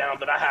throwing y'all down,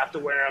 but I have to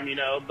wear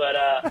them, But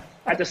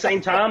at the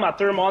same time, I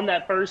threw them on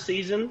that first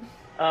season.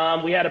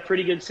 We had a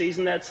pretty good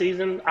season that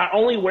season. I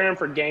only wear them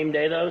for game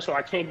day though, so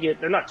I can't get.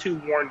 They're not too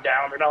worn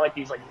down. They're not like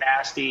these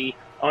nasty.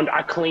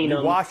 I clean them.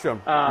 You wash them.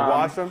 You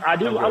wash them. I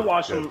do. I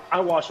wash them. I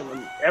wash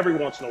them every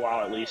once in a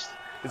while at least.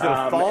 Is it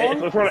a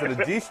thong? Is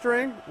it a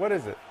G-string? What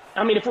is it?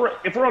 I mean, if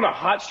we're on a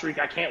hot streak,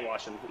 I can't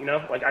wash them.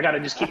 I got to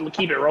just keep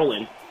it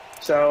rolling.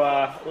 So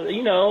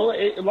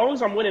as long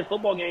as I'm winning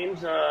football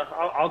games,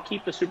 I'll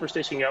keep the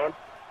superstition going.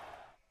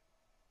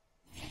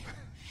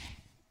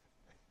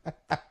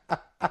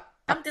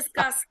 I'm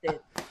disgusted.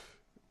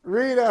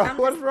 Reeta,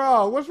 what's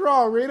wrong? What's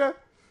wrong, Reeta?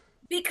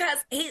 Because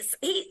he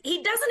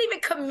doesn't even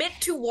commit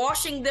to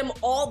washing them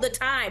all the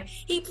time.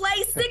 He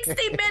plays 60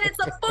 minutes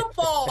of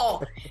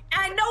football.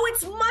 I know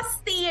it's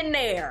musty in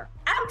there.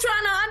 I'm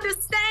trying to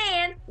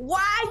understand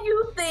why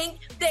you think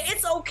that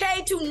it's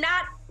okay to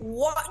not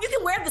wash. You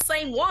can wear the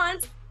same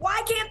ones.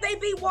 Why can't they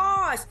be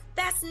washed?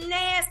 That's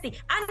nasty.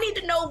 I need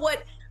to know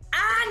what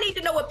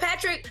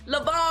Patrick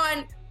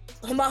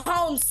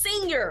Mahomes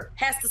Sr.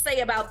 has to say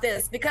about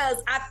this,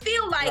 because I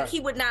feel like he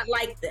would not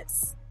like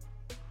this.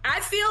 I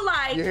feel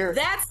like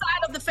that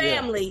side of the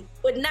family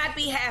would not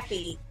be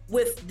happy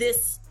with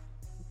this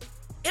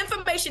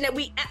information that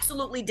we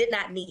absolutely did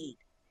not need,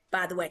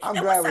 by the way. I'm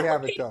glad we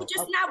have it, though.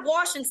 Just not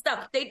washing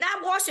stuff. They're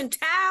not washing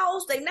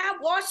towels. They're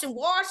not washing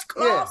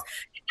washcloths.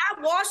 They're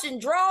not washing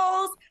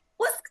drawers.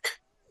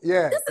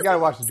 You got to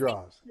wash the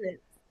drawers.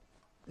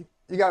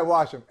 You got to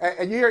wash them.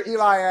 And you hear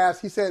Eli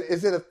ask, he said,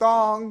 is it a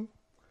thong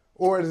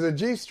or is it a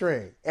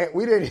G-string? And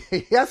we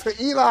didn't. That's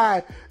what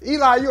Eli,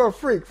 you're a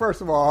freak,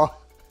 first of all.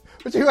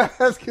 What you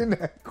asking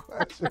that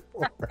question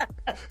for?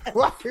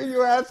 Why are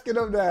you asking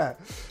him that?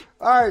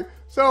 All right,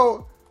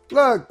 so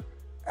look,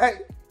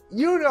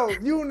 you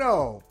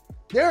know,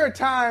 there are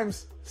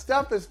times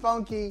stuff is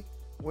funky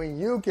when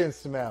you can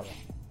smell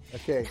it.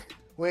 Okay,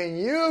 when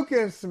you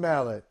can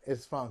smell it,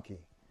 it's funky.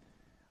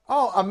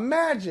 Oh,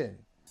 imagine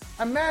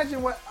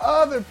what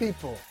other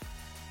people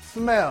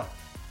smell.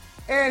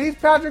 And he's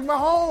Patrick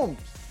Mahomes.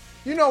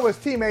 You know his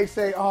teammates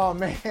say, "Oh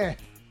man,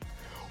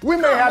 we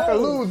may have to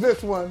lose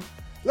this one.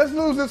 Let's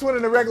lose this one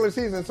in the regular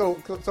season so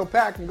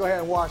Pat can go ahead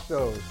and wash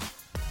those."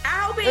 I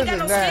hope he ain't got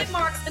no skid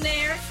marks in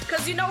there,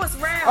 because you know it's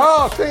round.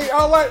 Oh, see,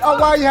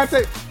 why you have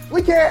to?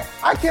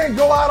 I can't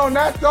go out on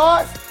that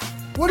thought.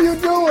 What are you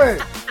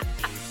doing?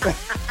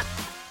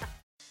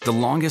 The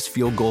longest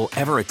field goal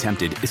ever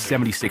attempted is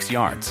 76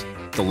 yards.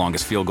 The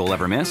longest field goal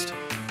ever missed?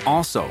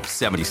 Also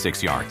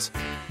 76 yards.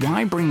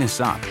 Why bring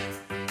this up?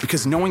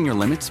 Because knowing your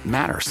limits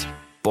matters,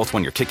 both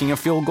when you're kicking a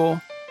field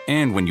goal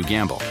and when you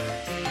gamble.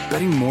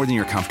 Betting more than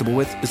you're comfortable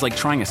with is like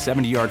trying a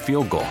 70-yard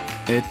field goal.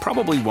 It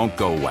probably won't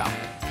go well.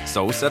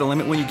 So set a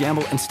limit when you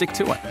gamble and stick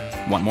to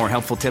it. Want more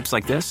helpful tips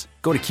like this?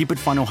 Go to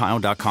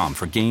keepitfunohio.com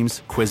for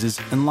games,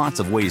 quizzes, and lots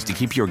of ways to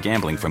keep your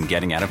gambling from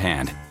getting out of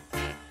hand.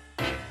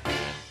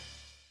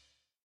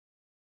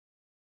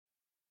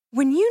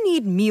 When you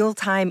need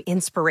mealtime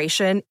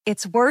inspiration,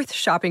 it's worth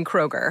shopping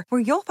Kroger, where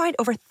you'll find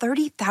over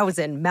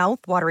 30,000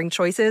 mouth-watering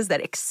choices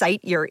that excite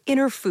your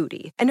inner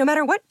foodie. And no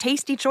matter what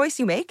tasty choice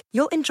you make,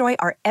 you'll enjoy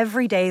our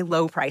everyday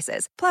low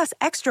prices, plus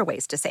extra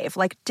ways to save,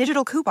 like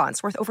digital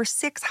coupons worth over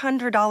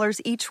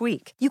 $600 each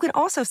week. You can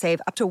also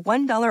save up to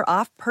 $1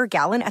 off per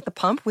gallon at the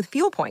pump with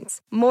fuel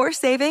points. More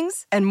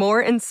savings and more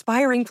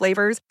inspiring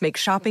flavors make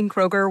shopping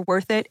Kroger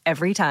worth it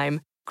every time.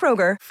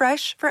 Kroger,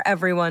 fresh for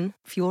everyone.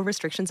 Fuel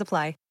restrictions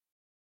apply.